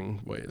boring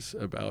ways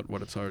about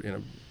what it's hard.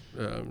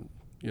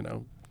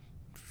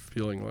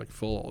 Feeling like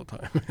full all the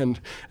time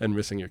and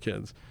missing your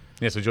kids.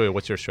 Yeah. So, Julia,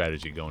 what's your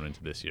strategy going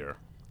into this year?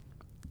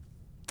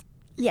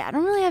 Yeah, I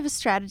don't really have a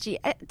strategy.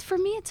 For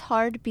me, it's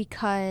hard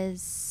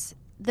because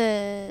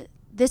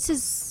this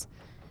is,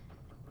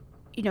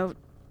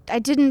 I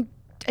did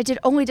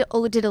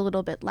a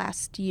little bit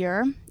last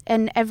year,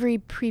 and every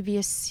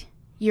previous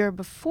year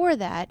before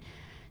that,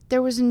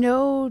 there was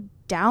no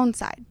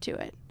downside to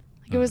it.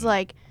 It was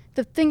like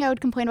the thing I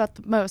would complain about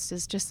the most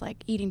is just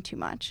like eating too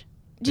much.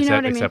 Do you know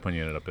what I mean? Except when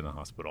you ended up in the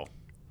hospital.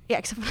 Yeah,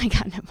 except when I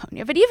got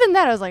pneumonia. But even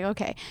that, I was like,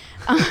 okay.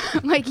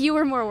 Like, you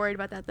were more worried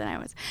about that than I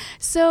was.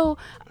 So,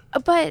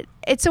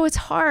 it's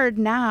hard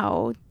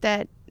now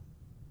that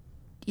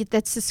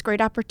that's this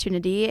great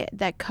opportunity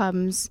that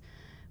comes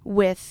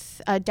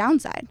with a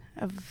downside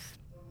of,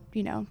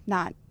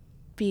 not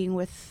being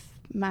with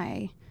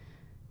my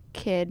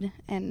kid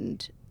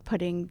and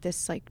putting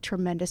this, like,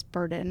 tremendous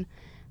burden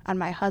on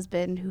my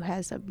husband, who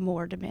has a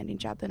more demanding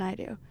job than I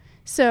do.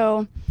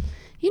 So,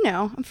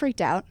 I'm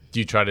freaked out. Do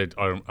you try to,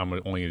 I'm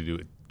only going to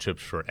do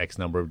trips for X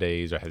number of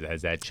days, or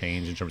has that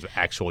changed in terms of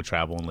actual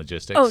travel and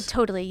logistics? Oh,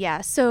 totally,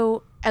 yeah.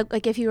 So,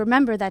 like, if you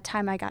remember that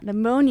time I got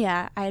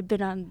pneumonia, I had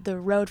been on the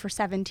road for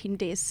 17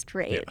 days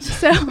straight. Yeah.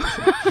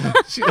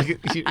 So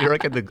you're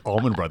like at the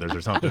Allman Brothers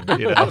or something,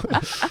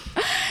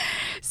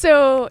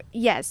 So,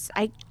 yes,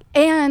 I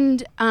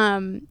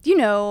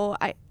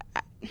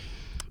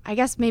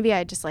guess maybe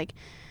I just, like,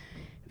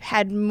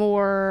 had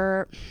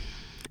more...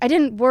 I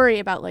didn't worry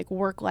about, like,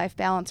 work-life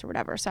balance or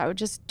whatever, so I would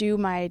just do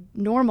my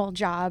normal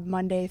job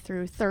Monday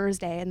through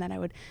Thursday, and then I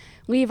would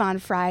leave on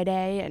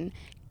Friday and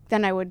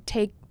then I would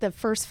take the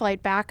first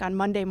flight back on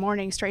Monday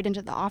morning straight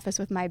into the office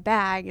with my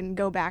bag and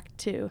go back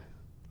to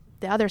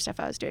the other stuff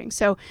I was doing.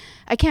 So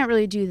I can't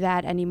really do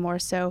that anymore.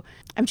 So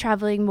I'm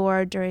traveling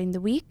more during the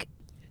week.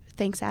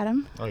 Thanks,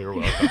 Adam. Oh, you're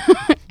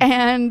welcome.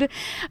 And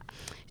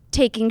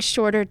taking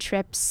shorter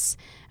trips.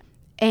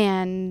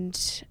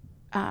 And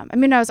I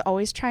was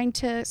always trying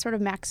to sort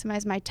of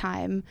maximize my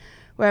time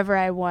wherever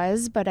I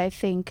was, but I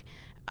think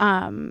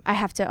I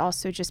have to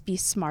also just be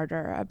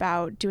smarter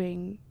about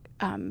doing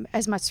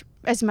as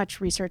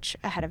much research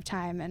ahead of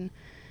time and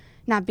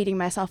not beating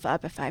myself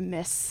up if I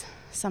miss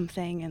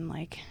something and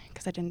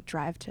because I didn't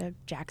drive to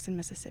Jackson,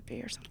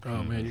 Mississippi or something.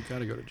 Oh man, you got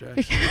to go to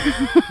Jackson.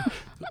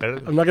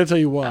 I'm not going to tell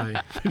you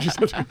why.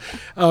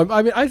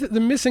 The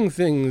missing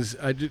things.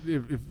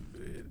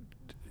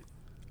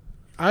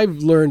 I've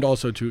learned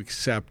also to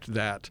accept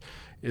that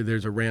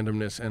there's a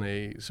randomness and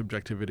a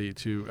subjectivity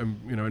to,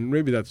 and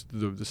maybe that's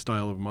the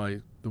style of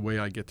the way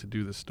I get to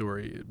do this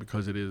story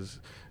because it is,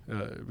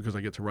 because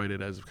I get to write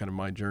it as kind of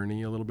my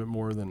journey a little bit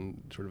more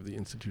than sort of the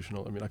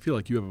institutional. I feel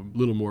like you have a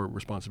little more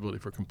responsibility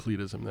for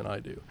completism than I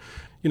do.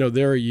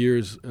 There are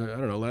years,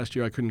 last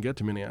year I couldn't get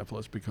to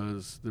Minneapolis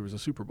because there was a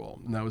Super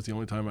Bowl, and that was the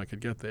only time I could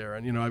get there.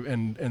 And,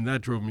 and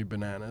that drove me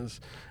bananas.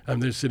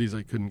 There's cities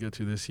I couldn't get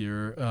to this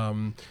year.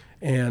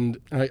 And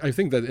I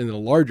think that in a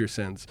larger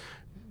sense,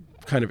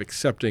 kind of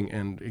accepting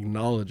and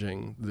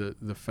acknowledging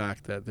the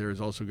fact that there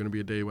is also going to be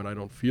a day when I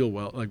don't feel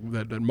well, like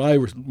that my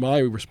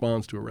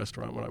response to a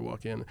restaurant when I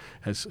walk in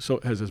has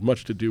as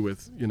much to do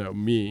with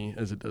me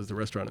as it does the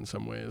restaurant in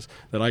some ways,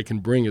 that I can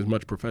bring as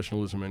much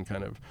professionalism and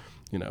kind of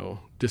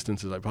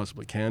distance as I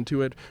possibly can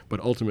to it, but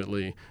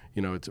ultimately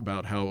it's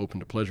about how open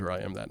to pleasure I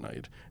am that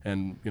night,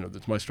 and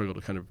it's my struggle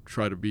to kind of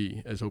try to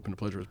be as open to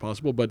pleasure as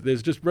possible. But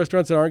there's just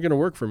restaurants that aren't going to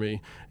work for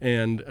me,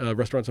 and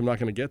restaurants I'm not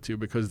going to get to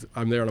because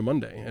I'm there on a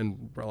Monday,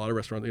 and a lot of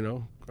restaurants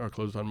are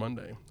closed on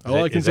Monday.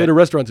 All I can say to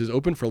restaurants is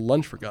open for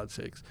lunch, for God's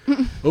sakes.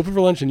 Open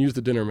for lunch and use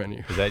the dinner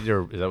menu. Is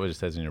that what it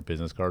says in your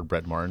business card,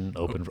 Brett Martin?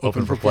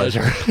 Open for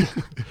pleasure.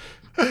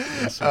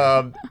 Yes,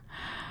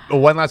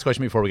 one last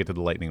question before we get to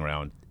the lightning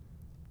round.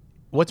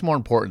 What's more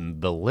important,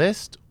 the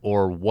list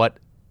or what,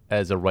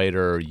 as a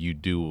writer, you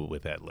do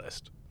with that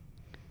list?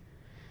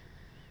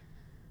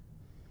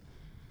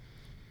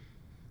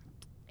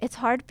 It's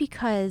hard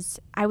because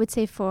I would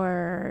say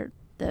for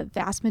the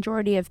vast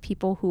majority of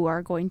people who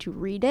are going to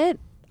read it,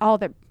 all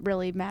that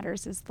really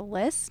matters is the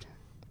list.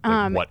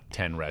 What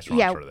 10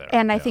 restaurants are there?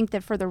 And I think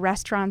that for the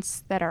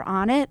restaurants that are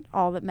on it,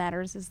 all that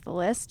matters is the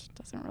list.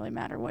 It doesn't really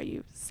matter what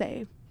you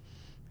say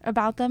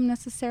about them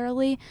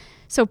necessarily.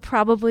 So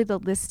probably the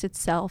list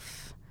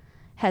itself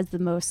has the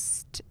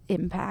most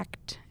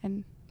impact,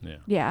 and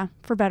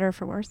for better or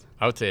for worse.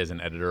 I would say as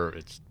an editor,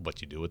 it's what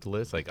you do with the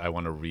list. Like I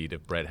want to read,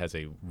 if Brett has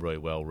a really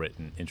well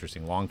written,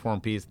 interesting long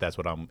form piece, that's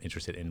what I'm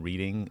interested in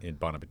reading in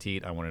Bon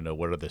Appetit. I want to know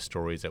what are the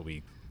stories that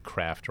we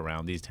craft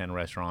around these 10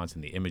 restaurants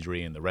and the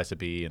imagery and the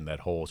recipe and that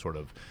whole sort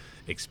of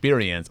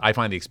experience. I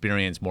find the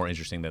experience more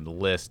interesting than the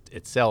list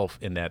itself,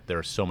 in that there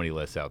are so many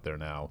lists out there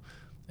now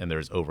and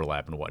there's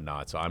overlap and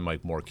whatnot. So I'm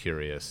more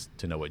curious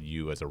to know what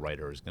you as a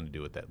writer is going to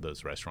do with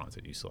those restaurants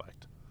that you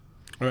select.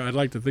 I'd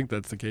like to think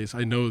that's the case.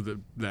 I know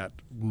that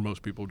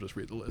most people just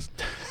read the list,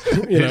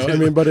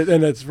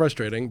 and it's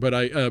frustrating. But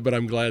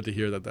I'm glad to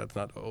hear that that's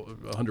not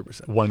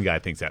 100%. One guy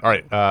thinks that. All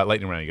right,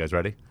 lightning round. You guys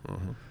ready?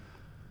 Mm-hmm.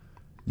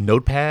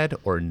 Notepad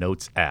or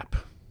Notes app?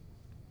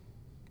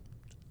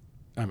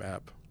 I'm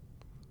app.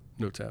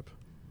 Notes app.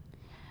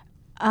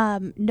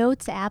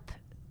 Notes app,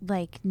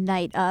 like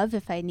night of,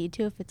 if I need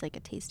to, if it's like a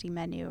tasting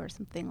menu or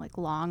something like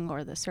long,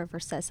 or the server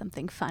says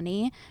something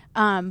funny.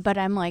 But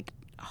I'm like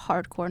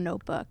hardcore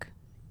notebook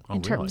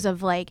in terms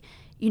of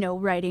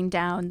writing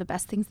down the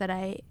best things that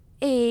I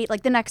ate,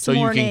 like the next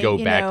morning. So you can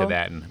go back to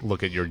that and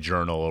look at your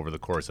journal over the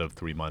course of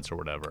 3 months or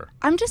whatever.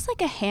 I'm just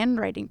like a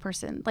handwriting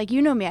person. Like, you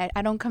know me,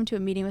 I don't come to a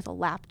meeting with a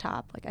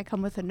laptop. Like, I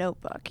come with a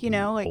notebook,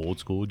 like old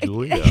school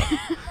Julia.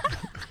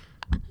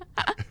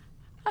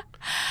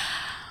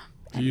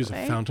 Do you use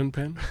a fountain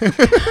pen?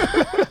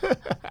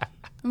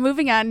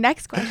 Moving on,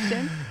 next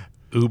question.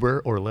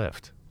 Uber or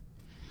Lyft?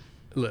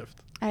 Lyft.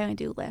 I only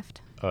do Lyft.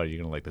 Oh, you're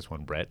going to like this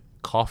one, Brett.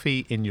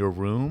 Coffee in your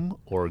room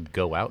or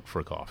go out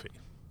for coffee?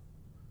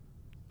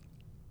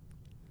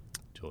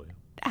 Julia.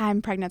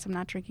 I'm pregnant, so I'm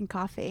not drinking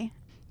coffee.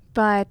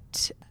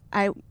 But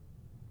I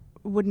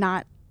would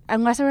not,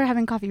 unless I were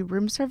having coffee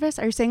room service.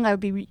 Are you saying I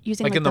would be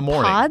using in the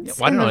morning? pods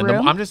Well, I don't in know. the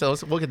room? I'm just,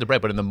 we'll get to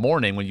Brett, but in the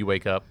morning when you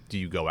wake up, do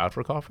you go out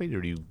for coffee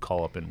or do you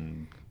call up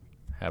and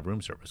have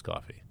room service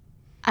coffee?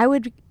 I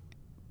would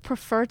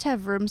prefer to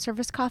have room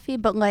service coffee,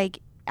 but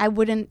I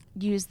wouldn't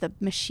use the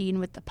machine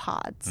with the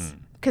pods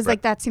because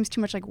that seems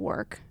too much like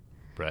work.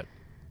 Brett?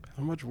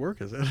 How much work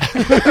is it?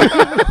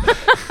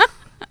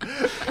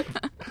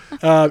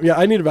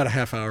 I need about a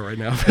half hour right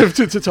now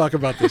to talk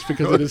about this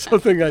because it is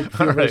something I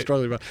feel very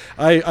strongly about.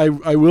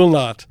 I will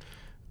not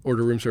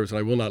order room service, and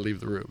I will not leave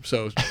the room.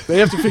 So they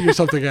have to figure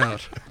something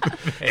out.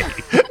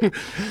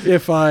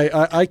 If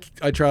I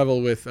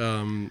travel with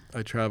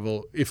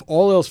if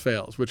all else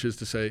fails, which is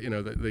to say,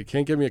 they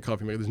can't get me a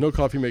coffee maker. There's no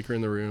coffee maker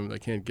in the room. They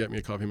can't get me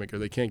a coffee maker.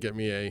 They can't get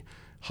me a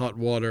hot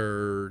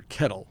water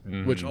kettle,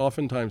 which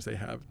oftentimes they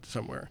have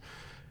somewhere.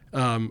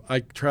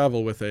 I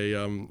travel with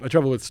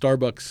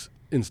Starbucks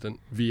Instant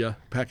Via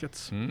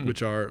packets,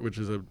 which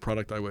is a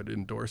product I would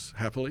endorse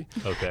happily.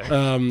 Okay.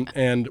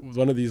 And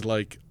one of these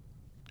like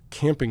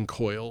camping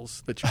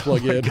coils that you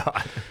plug in.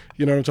 God.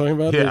 You know what I'm talking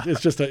about? Yeah.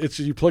 It's just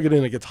you plug it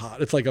in, it gets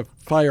hot. It's like a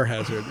fire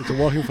hazard. It's a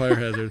walking fire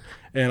hazard.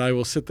 And I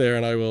will sit there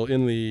and I will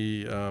in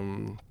the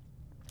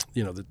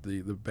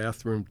the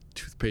bathroom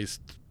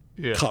toothpaste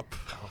cup.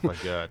 Oh my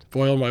God.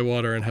 Boil my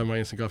water and have my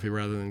instant coffee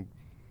rather than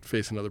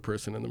face another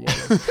person in the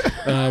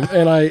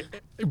morning.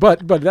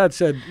 But that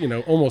said,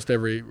 almost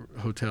every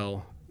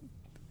hotel,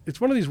 it's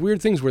one of these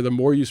weird things where the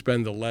more you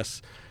spend, the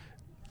less,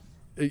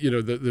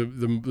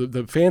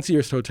 the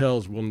fanciest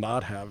hotels will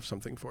not have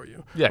something for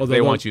you. Yeah, Although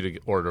they want you to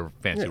order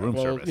fancy room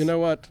service. You know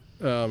what?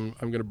 I'm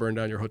going to burn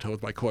down your hotel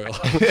with my coil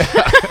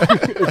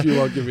if you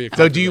won't give me a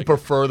coffee. So do you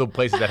prefer the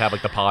places that have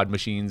like the pod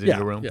machines in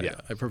your room? Yeah,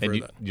 I prefer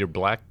that. Your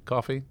black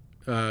coffee?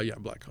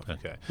 Black coffee.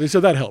 Okay.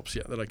 So that helps,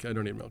 that I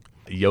don't need milk.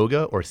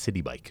 Yoga or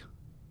city bike?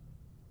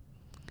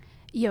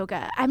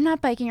 Yoga. I'm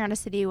not biking around a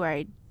city where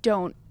I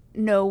don't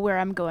know where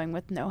I'm going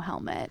with no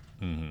helmet.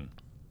 Mm-hmm.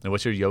 And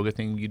what's your yoga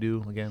thing you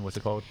do again? What's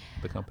it called,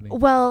 the company?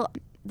 Well,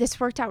 this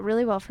worked out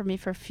really well for me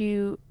for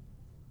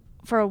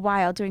a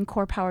while doing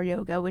Core Power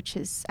Yoga, which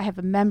is I have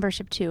a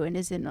membership to and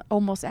is in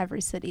almost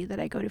every city that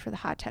I go to for the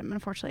hot time.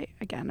 Unfortunately,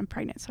 again, I'm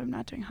pregnant, so I'm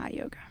not doing hot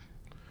yoga.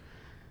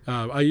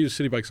 I use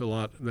city bikes a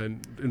lot.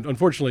 And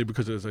unfortunately,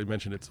 because as I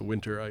mentioned, it's the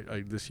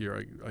winter. This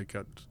year I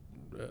got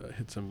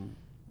hit some.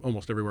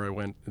 Almost everywhere I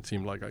went, it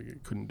seemed like I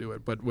couldn't do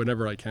it. But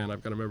whenever I can,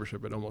 I've got a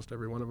membership at almost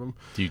every one of them.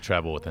 Do you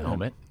travel with a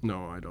helmet?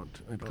 No, I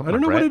don't. I on,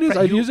 don't know Brett. what it is. Brett,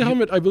 I use a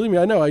helmet. Believe me,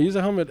 I know. I use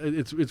a helmet.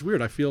 It's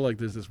weird. I feel like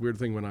there's this weird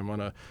thing when I'm on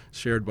a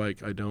shared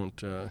bike. I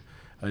don't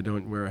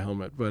wear a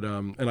helmet. But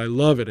and I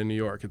love it in New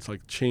York. It's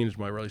like changed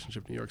my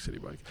relationship to New York City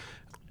bike.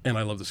 And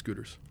I love the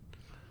scooters.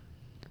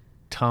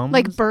 Tums?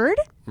 Like Bird?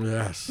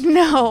 Yes.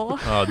 No.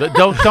 Oh,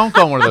 don't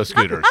go on one of those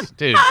scooters,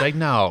 dude. Like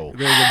no.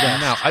 They're the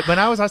best. No. When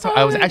I was actually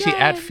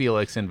God. at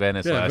Felix in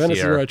Venice last Venice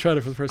year. is where I tried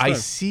it for the first time. I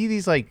see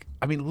these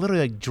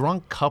literally like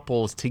drunk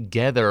couples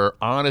together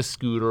on a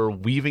scooter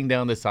weaving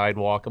down the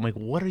sidewalk. I'm like,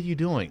 what are you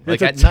doing? It's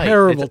like a at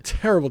terrible, night.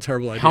 terrible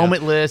idea.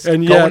 Helmetless,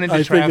 and going yet into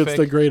I traffic. think it's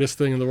the greatest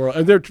thing in the world.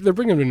 And they're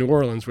bringing them to New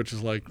Orleans, which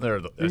is like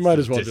you might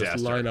as well disaster.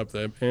 just line up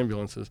the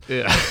ambulances.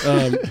 Yeah.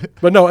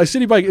 But no, a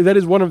city bike, that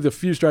is one of the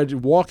few strategies.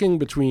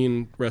 Walking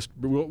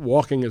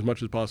as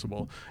much as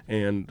possible,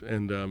 and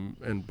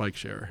bike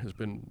share has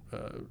been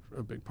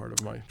a big part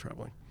of my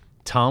traveling.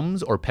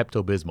 Tums or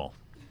Pepto-Bismol?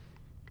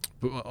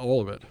 All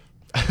of it.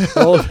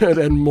 All of it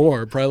and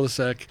more.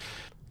 Prilosec,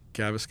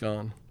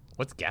 Gaviscon.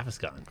 What's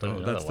Gaviscon?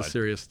 That's the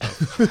serious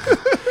stuff.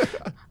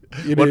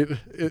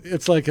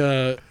 It's like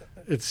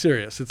it's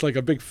serious. It's like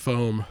a big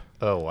foam.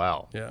 Oh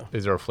wow. Yeah.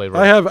 Is there a flavor?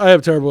 I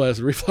have terrible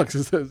acid reflux.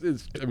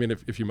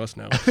 If you must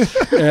know,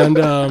 and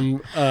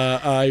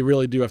I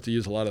really do have to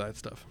use a lot of that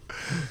stuff.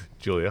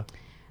 Julia?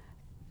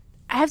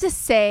 I have to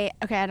say,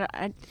 okay,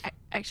 I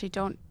actually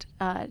don't.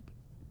 I'm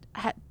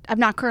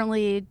not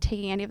currently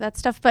taking any of that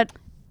stuff, but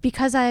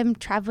because I'm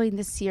traveling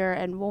this year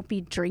and won't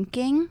be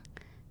drinking,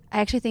 I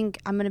actually think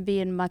I'm going to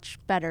be in much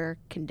better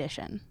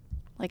condition.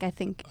 Like I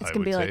think it's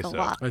going to be like a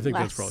lot I think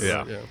less that's probably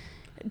right, yeah.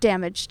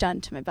 damage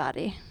done to my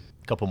body.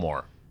 Couple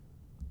more.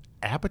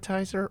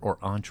 Appetizer or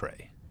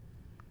entree?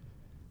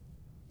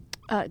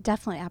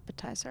 Definitely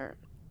appetizer.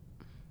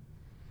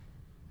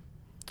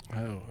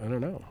 Oh, I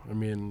don't know. I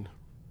mean,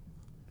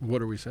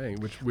 what are we saying?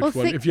 Which Well,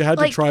 one? think- If you had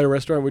to like- try a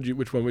restaurant,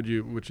 which one would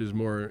you? Which is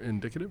more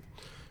indicative?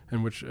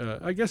 And which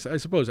I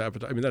suppose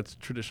appetizer. I mean, that's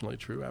traditionally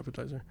true.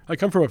 Appetizer. I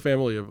come from a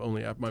family of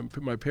only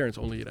my parents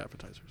only eat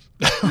appetizers.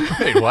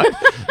 Wait, what?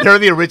 They're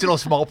the original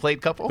small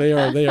plate couple? They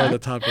are the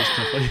tapas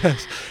couple.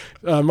 Yes.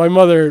 My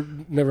mother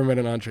never met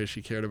an entree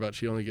she cared about.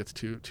 She only gets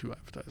two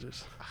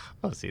appetizers.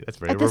 Oh, see, that's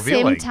very At the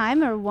revealing. same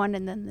time or one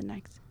and then the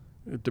next?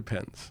 It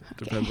depends. It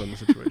depends on the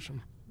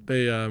situation.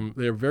 They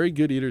are very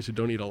good eaters who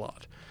don't eat a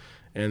lot,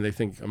 and they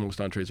think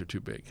most entrees are too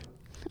big.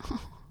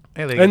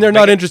 Hey, And they're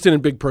not interested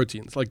in big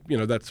proteins.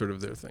 That's sort of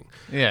their thing.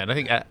 Yeah, and I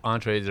think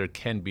entrees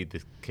can be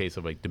the case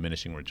of like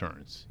diminishing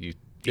returns. You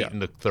Yeah. eat in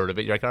the third of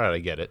it, you're like, all right, I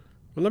get it.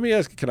 Well, let me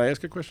ask. Can I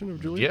ask a question of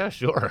Julia? Yeah,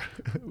 sure.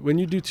 When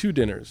you do two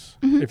dinners,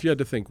 if you had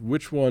to think,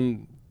 which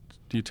one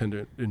do you tend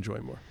to enjoy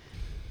more?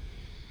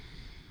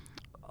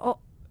 Oh,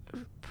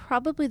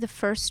 probably the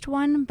first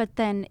one, but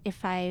then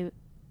if I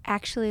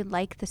actually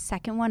like the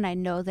second one, I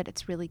know that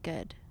it's really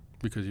good.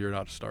 Because you're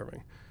not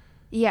starving.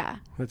 Yeah.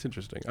 That's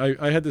interesting.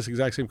 I had this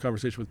exact same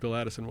conversation with Bill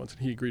Addison once,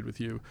 and he agreed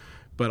with you.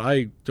 But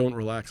I don't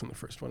relax on the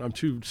first one. I'm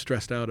too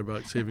stressed out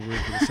about saving room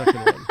for the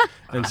second one.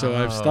 And so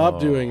I've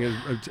stopped doing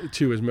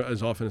two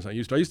as often as I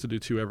used to. I used to do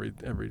two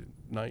every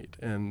night.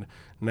 And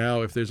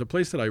now if there's a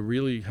place that I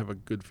really have a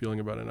good feeling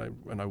about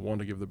and I want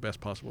to give the best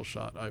possible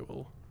shot, I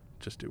will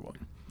just do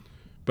one.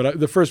 But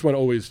the first one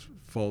always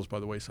falls by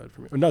the wayside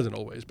for me. It doesn't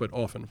always, but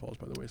often falls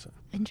by the wayside.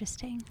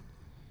 Interesting.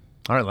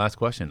 All right, last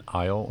question.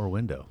 Aisle or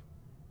window?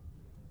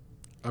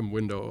 I'm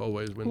window,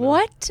 always window.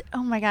 What?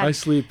 Oh my God. I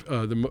sleep, I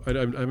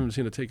haven't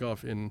seen a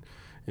takeoff in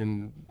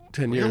 10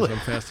 years. Really? I'm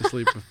fast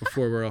asleep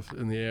before we're off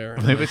in the air.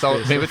 Maybe it's all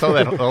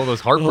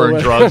those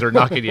heartburn drugs are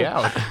knocking you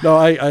out. No,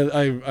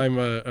 I'm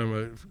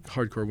a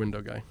hardcore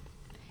window guy.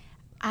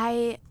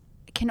 I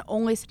can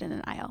only sit in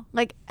an aisle.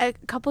 Like a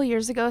couple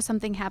years ago,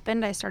 something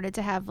happened. I started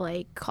to have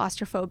like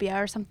claustrophobia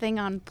or something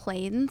on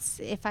planes.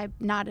 If I'm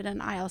not in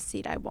an aisle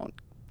seat, I won't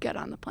get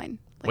on the plane.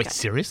 Like Wait,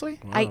 seriously?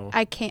 Wow.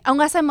 I can't,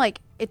 unless I'm like,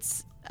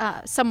 it's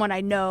someone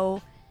I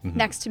know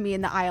next to me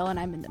in the aisle and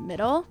I'm in the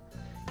middle,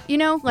 you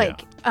know,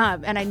 like,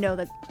 and I know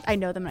them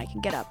and I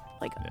can get up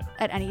like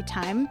at any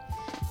time.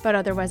 But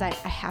otherwise, I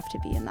have to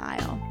be in the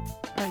aisle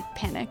or I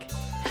panic.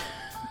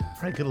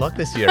 All right, good luck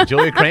this year.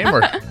 Julia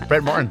Kramer,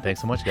 Brett Martin, thanks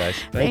so much, guys.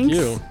 Thank Thanks.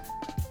 you.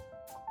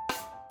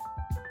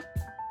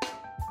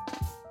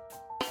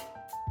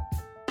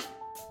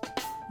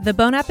 The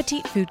Bon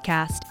Appetit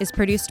Foodcast is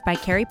produced by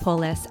Carrie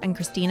Polis and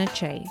Christina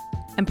Che,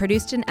 and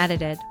produced and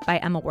edited by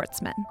Emma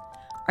Wartzman.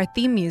 Our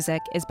theme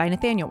music is by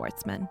Nathaniel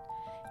Wartzman.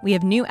 We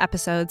have new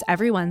episodes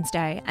every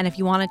Wednesday, and if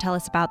you want to tell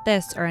us about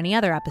this or any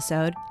other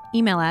episode,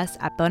 email us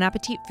at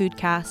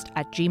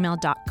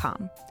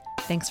bonappetitfoodcast@gmail.com.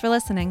 Thanks for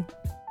listening.